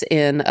lives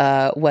in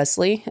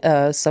Wesley,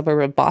 a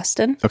suburb of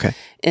Boston. Okay.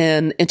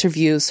 And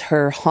interviews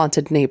her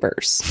haunted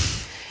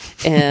neighbors.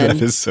 And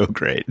that is so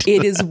great.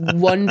 It is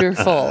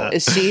wonderful.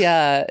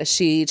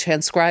 She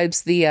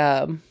transcribes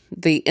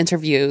the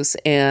interviews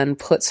and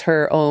puts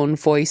her own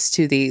voice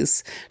to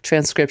these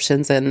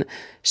transcriptions, and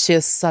she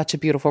has such a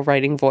beautiful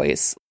writing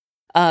voice.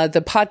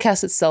 The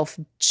podcast itself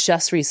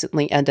just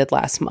recently ended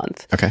last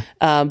month. Okay.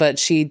 But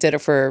she did it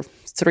for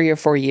 3 or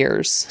 4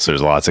 years. So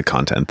there's lots of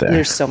content there.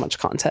 There's so much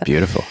content.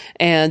 Beautiful.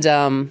 And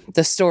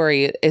the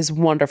story is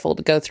wonderful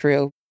to go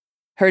through.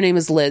 Her name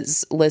is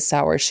Liz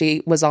Sauer.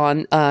 She was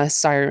on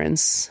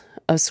Sirens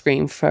of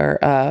Scream for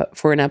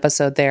an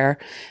episode there,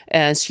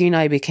 and she and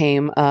I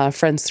became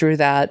friends through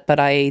that. But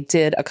I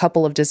did a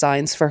couple of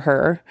designs for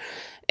her,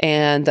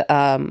 and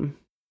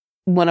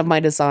one of my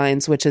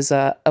designs, which is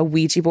a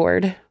Ouija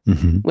board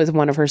with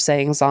one of her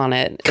sayings on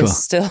it, is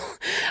still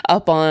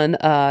up on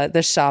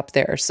the shop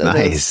there. So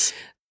nice.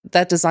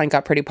 That design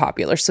got pretty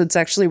popular. So it's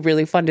actually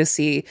really fun to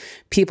see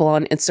people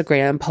on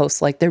Instagram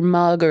post like their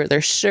mug or their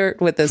shirt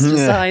with this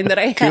design that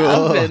I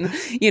have, and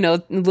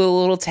the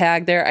little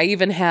tag there. I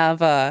even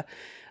have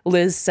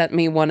Liz sent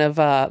me one of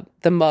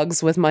the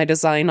mugs with my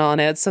design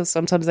on it. So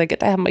sometimes I get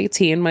to have my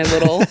tea in my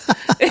little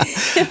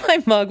in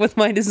my mug with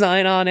my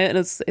design on it, and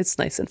it's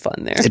nice and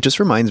fun there. It just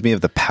reminds me of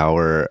the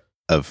power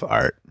of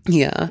art.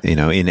 Yeah.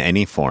 In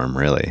any form,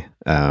 really.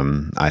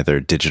 Either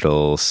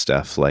digital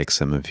stuff like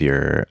some of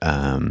your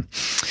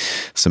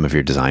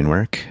design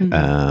work,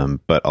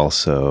 but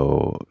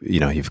also,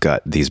 you've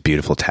got these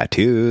beautiful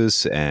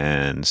tattoos,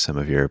 and some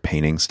of your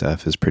painting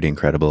stuff is pretty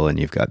incredible. And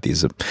you've got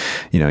these,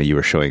 you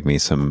were showing me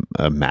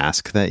a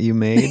mask that you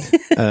made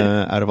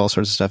out of all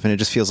sorts of stuff. And it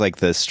just feels like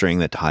the string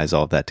that ties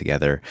all of that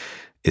together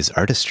is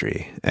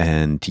artistry,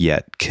 and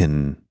yet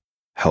can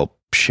help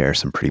share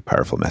some pretty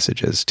powerful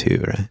messages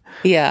too, right?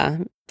 Yeah.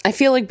 I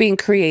feel like being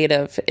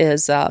creative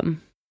is a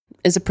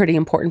pretty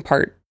important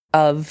part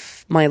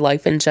of my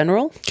life in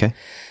general. Okay.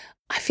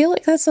 I feel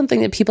like that's something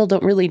that people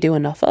don't really do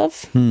enough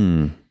of.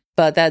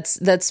 But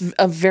that's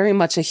a very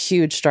much a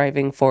huge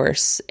driving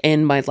force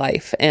in my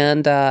life.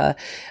 And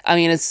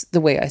it's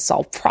the way I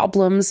solve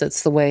problems.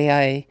 It's the way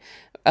I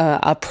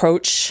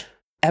approach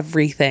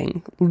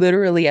everything,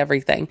 literally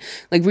everything.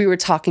 Like we were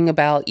talking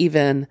about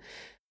even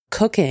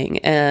cooking,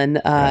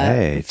 and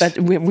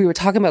we were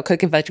talking about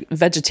cooking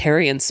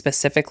vegetarian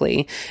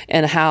specifically,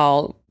 and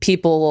how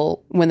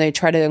people, when they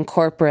try to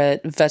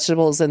incorporate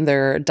vegetables in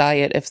their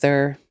diet, if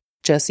they're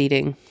just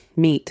eating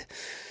meat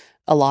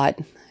a lot,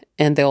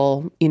 and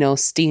they'll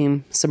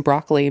steam some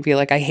broccoli and be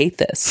like, I hate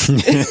this.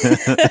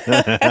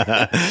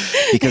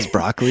 Because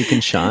broccoli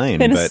can shine,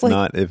 but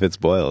not if it's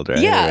boiled, right?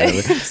 Yeah.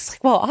 It's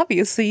like, well,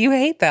 obviously you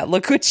hate that.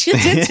 Look what you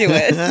did to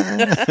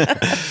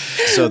it.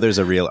 So there's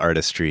a real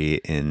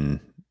artistry in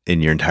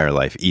your entire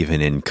life,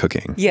 even in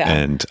cooking. Yeah.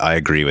 And I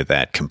agree with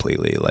that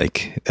completely.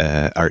 Like,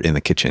 art in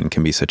the kitchen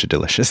can be such a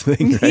delicious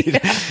thing, right?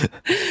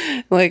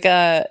 Yeah. Like,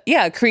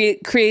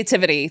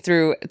 creativity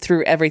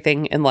through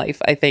everything in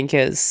life, I think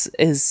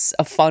is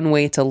a fun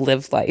way to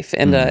live life,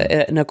 and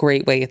a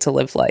great way to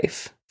live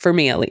life, for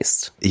me at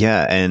least.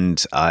 Yeah.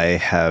 And I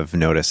have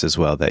noticed as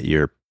well that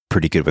you're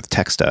pretty good with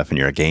tech stuff, and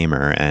you're a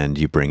gamer, and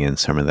you bring in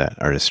some of that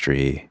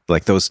artistry.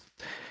 Like those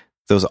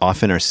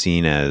often are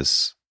seen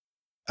as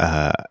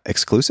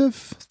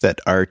exclusive, that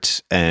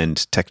art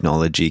and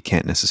technology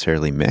can't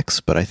necessarily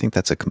mix, but I think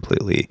that's a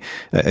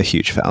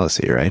huge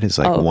fallacy, right? It's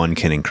like one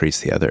can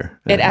increase the other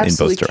it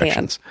absolutely in both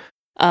directions.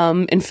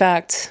 Can. In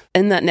fact,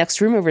 in that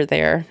next room over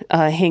there,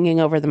 hanging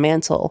over the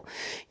mantle,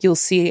 you'll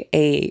see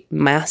a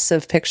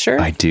massive picture.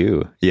 I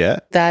do, yeah.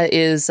 That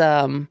is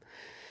an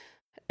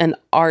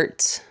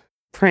art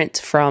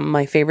print from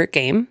my favorite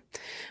game,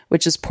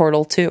 which is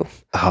Portal 2.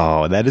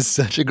 Oh, that is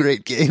such a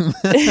great game.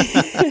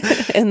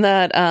 And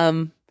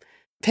that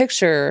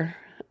picture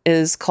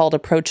is called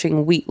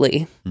Approaching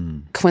Wheatley.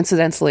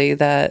 Coincidentally,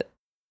 that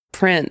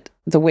print,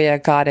 the way I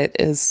got it,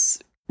 is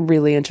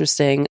really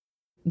interesting.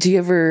 Do you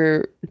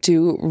ever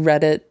do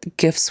Reddit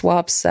gift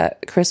swaps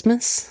at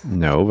Christmas?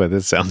 No, but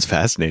this sounds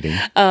fascinating.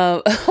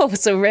 So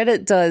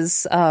Reddit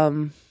does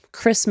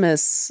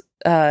Christmas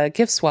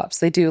gift swaps.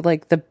 They do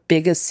like the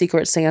biggest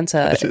Secret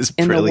Santa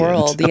in the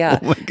world. Yeah,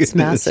 it's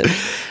massive.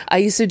 I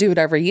used to do it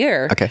every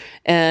year. Okay.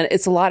 And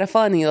it's a lot of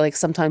fun.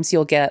 Sometimes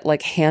you'll get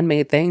like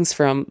handmade things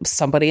from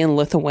somebody in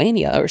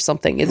Lithuania or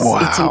something.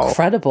 It's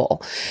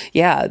incredible.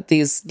 Yeah,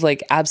 these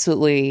like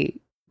absolutely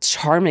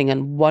charming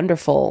and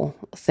wonderful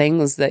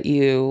things that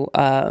you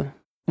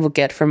will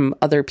get from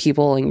other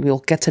people, and you'll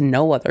get to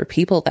know other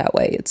people that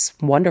way. It's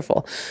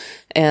wonderful.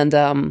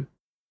 And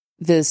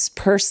this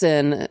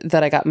person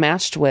that I got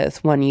matched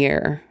with one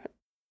year,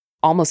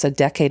 almost a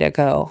decade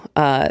ago,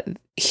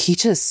 he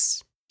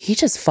just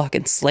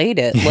fucking slayed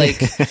it. Like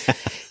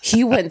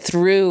he went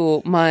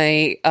through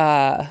my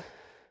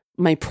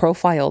my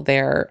profile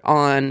there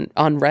on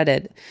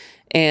Reddit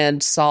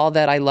and saw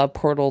that I love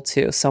Portal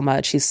 2 so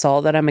much. He saw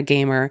that I'm a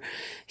gamer.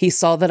 He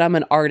saw that I'm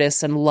an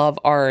artist and love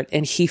art.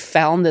 And he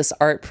found this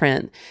art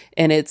print,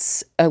 and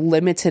it's a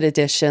limited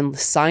edition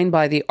signed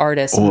by the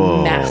artist.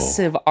 Whoa.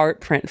 Massive art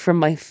print from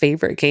my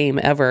favorite game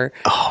ever.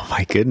 Oh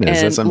my goodness.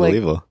 And that's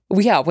unbelievable.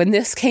 Yeah. When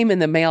this came in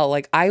the mail,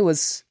 like I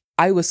was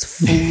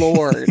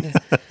floored.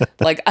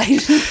 Like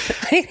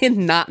I did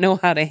not know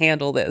how to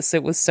handle this.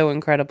 It was so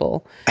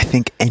incredible. I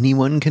think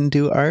anyone can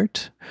do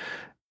art.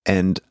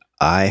 And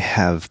I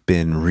have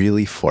been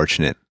really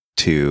fortunate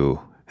to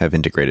have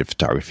integrated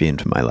photography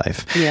into my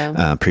life.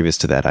 Yeah. Previous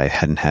to that, I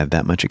hadn't had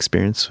that much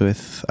experience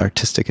with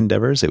artistic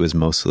endeavors. It was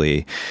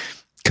mostly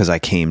because I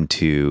came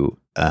to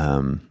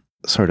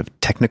sort of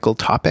technical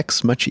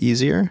topics much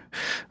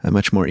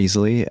more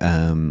easily,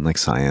 like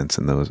science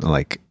and those,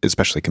 like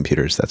especially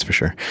computers, that's for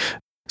sure.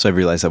 So I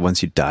realized that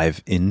once you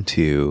dive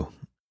into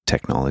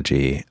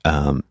technology,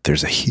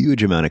 there's a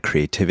huge amount of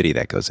creativity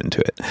that goes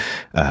into it.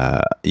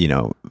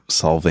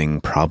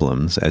 Solving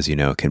problems, as you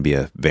know, can be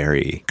a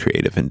very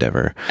creative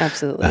endeavor.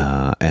 Absolutely.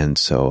 And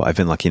so I've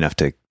been lucky enough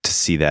to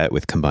see that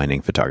with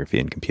combining photography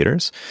and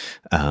computers.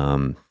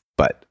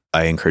 But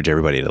I encourage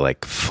everybody to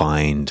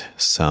find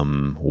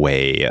some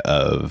way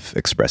of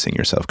expressing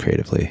yourself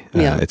creatively.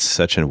 It's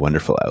such a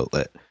wonderful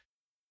outlet.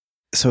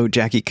 So,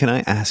 Jackie, can I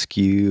ask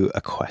you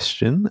a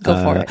question?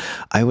 Go for it.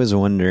 I was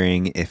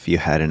wondering if you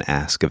had an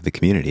ask of the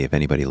community, if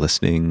anybody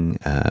listening,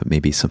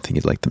 maybe something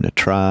you'd like them to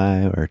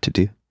try or to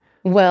do.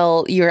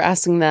 Well, you're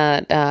asking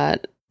that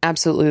at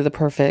absolutely the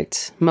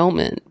perfect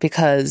moment,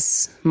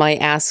 because my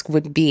ask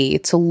would be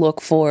to look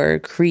for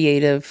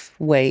creative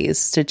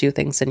ways to do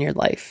things in your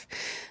life,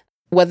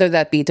 whether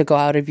that be to go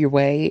out of your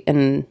way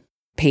and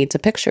paint a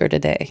picture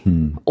today,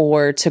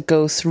 or to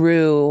go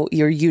through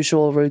your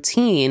usual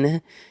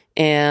routine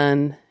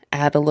and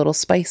add a little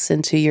spice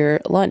into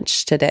your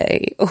lunch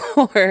today,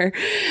 or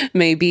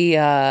maybe,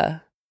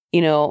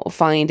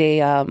 find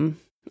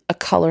a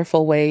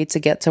colorful way to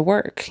get to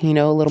work, a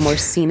little more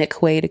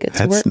scenic way to get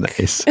to work.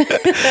 That's nice.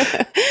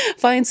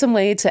 Find some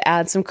way to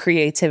add some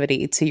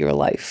creativity to your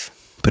life.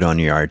 Put on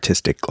your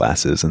artistic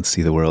glasses and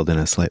see the world in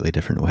a slightly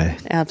different way.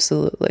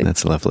 Absolutely.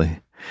 That's lovely.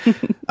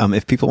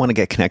 If people want to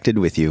get connected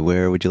with you,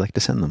 where would you like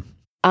to send them?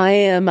 I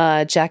am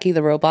Jackie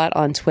the Robot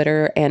on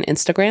Twitter and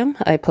Instagram.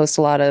 I post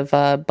a lot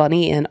of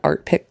bunny and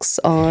art pics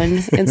on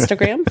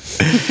Instagram.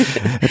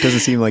 It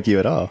doesn't seem like you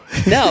at all.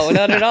 No,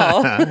 not at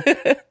all.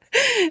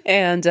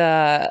 And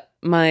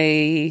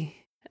my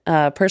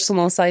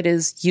personal site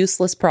is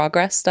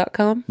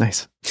uselessprogress.com.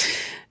 Nice.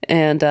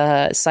 And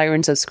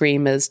Sirens of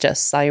Scream is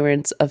just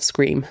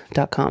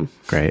sirensofscream.com.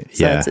 Great.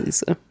 So yeah.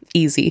 it's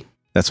easy.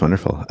 That's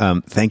wonderful.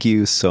 Thank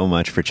you so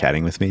much for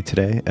chatting with me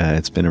today.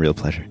 It's been a real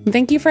pleasure.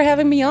 Thank you for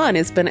having me on.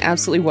 It's been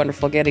absolutely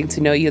wonderful getting to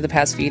know you the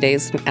past few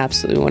days, and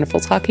absolutely wonderful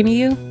talking to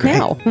you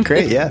now.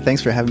 Great. Yeah.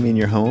 Thanks for having me in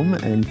your home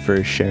and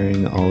for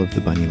sharing all of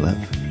the bunny love.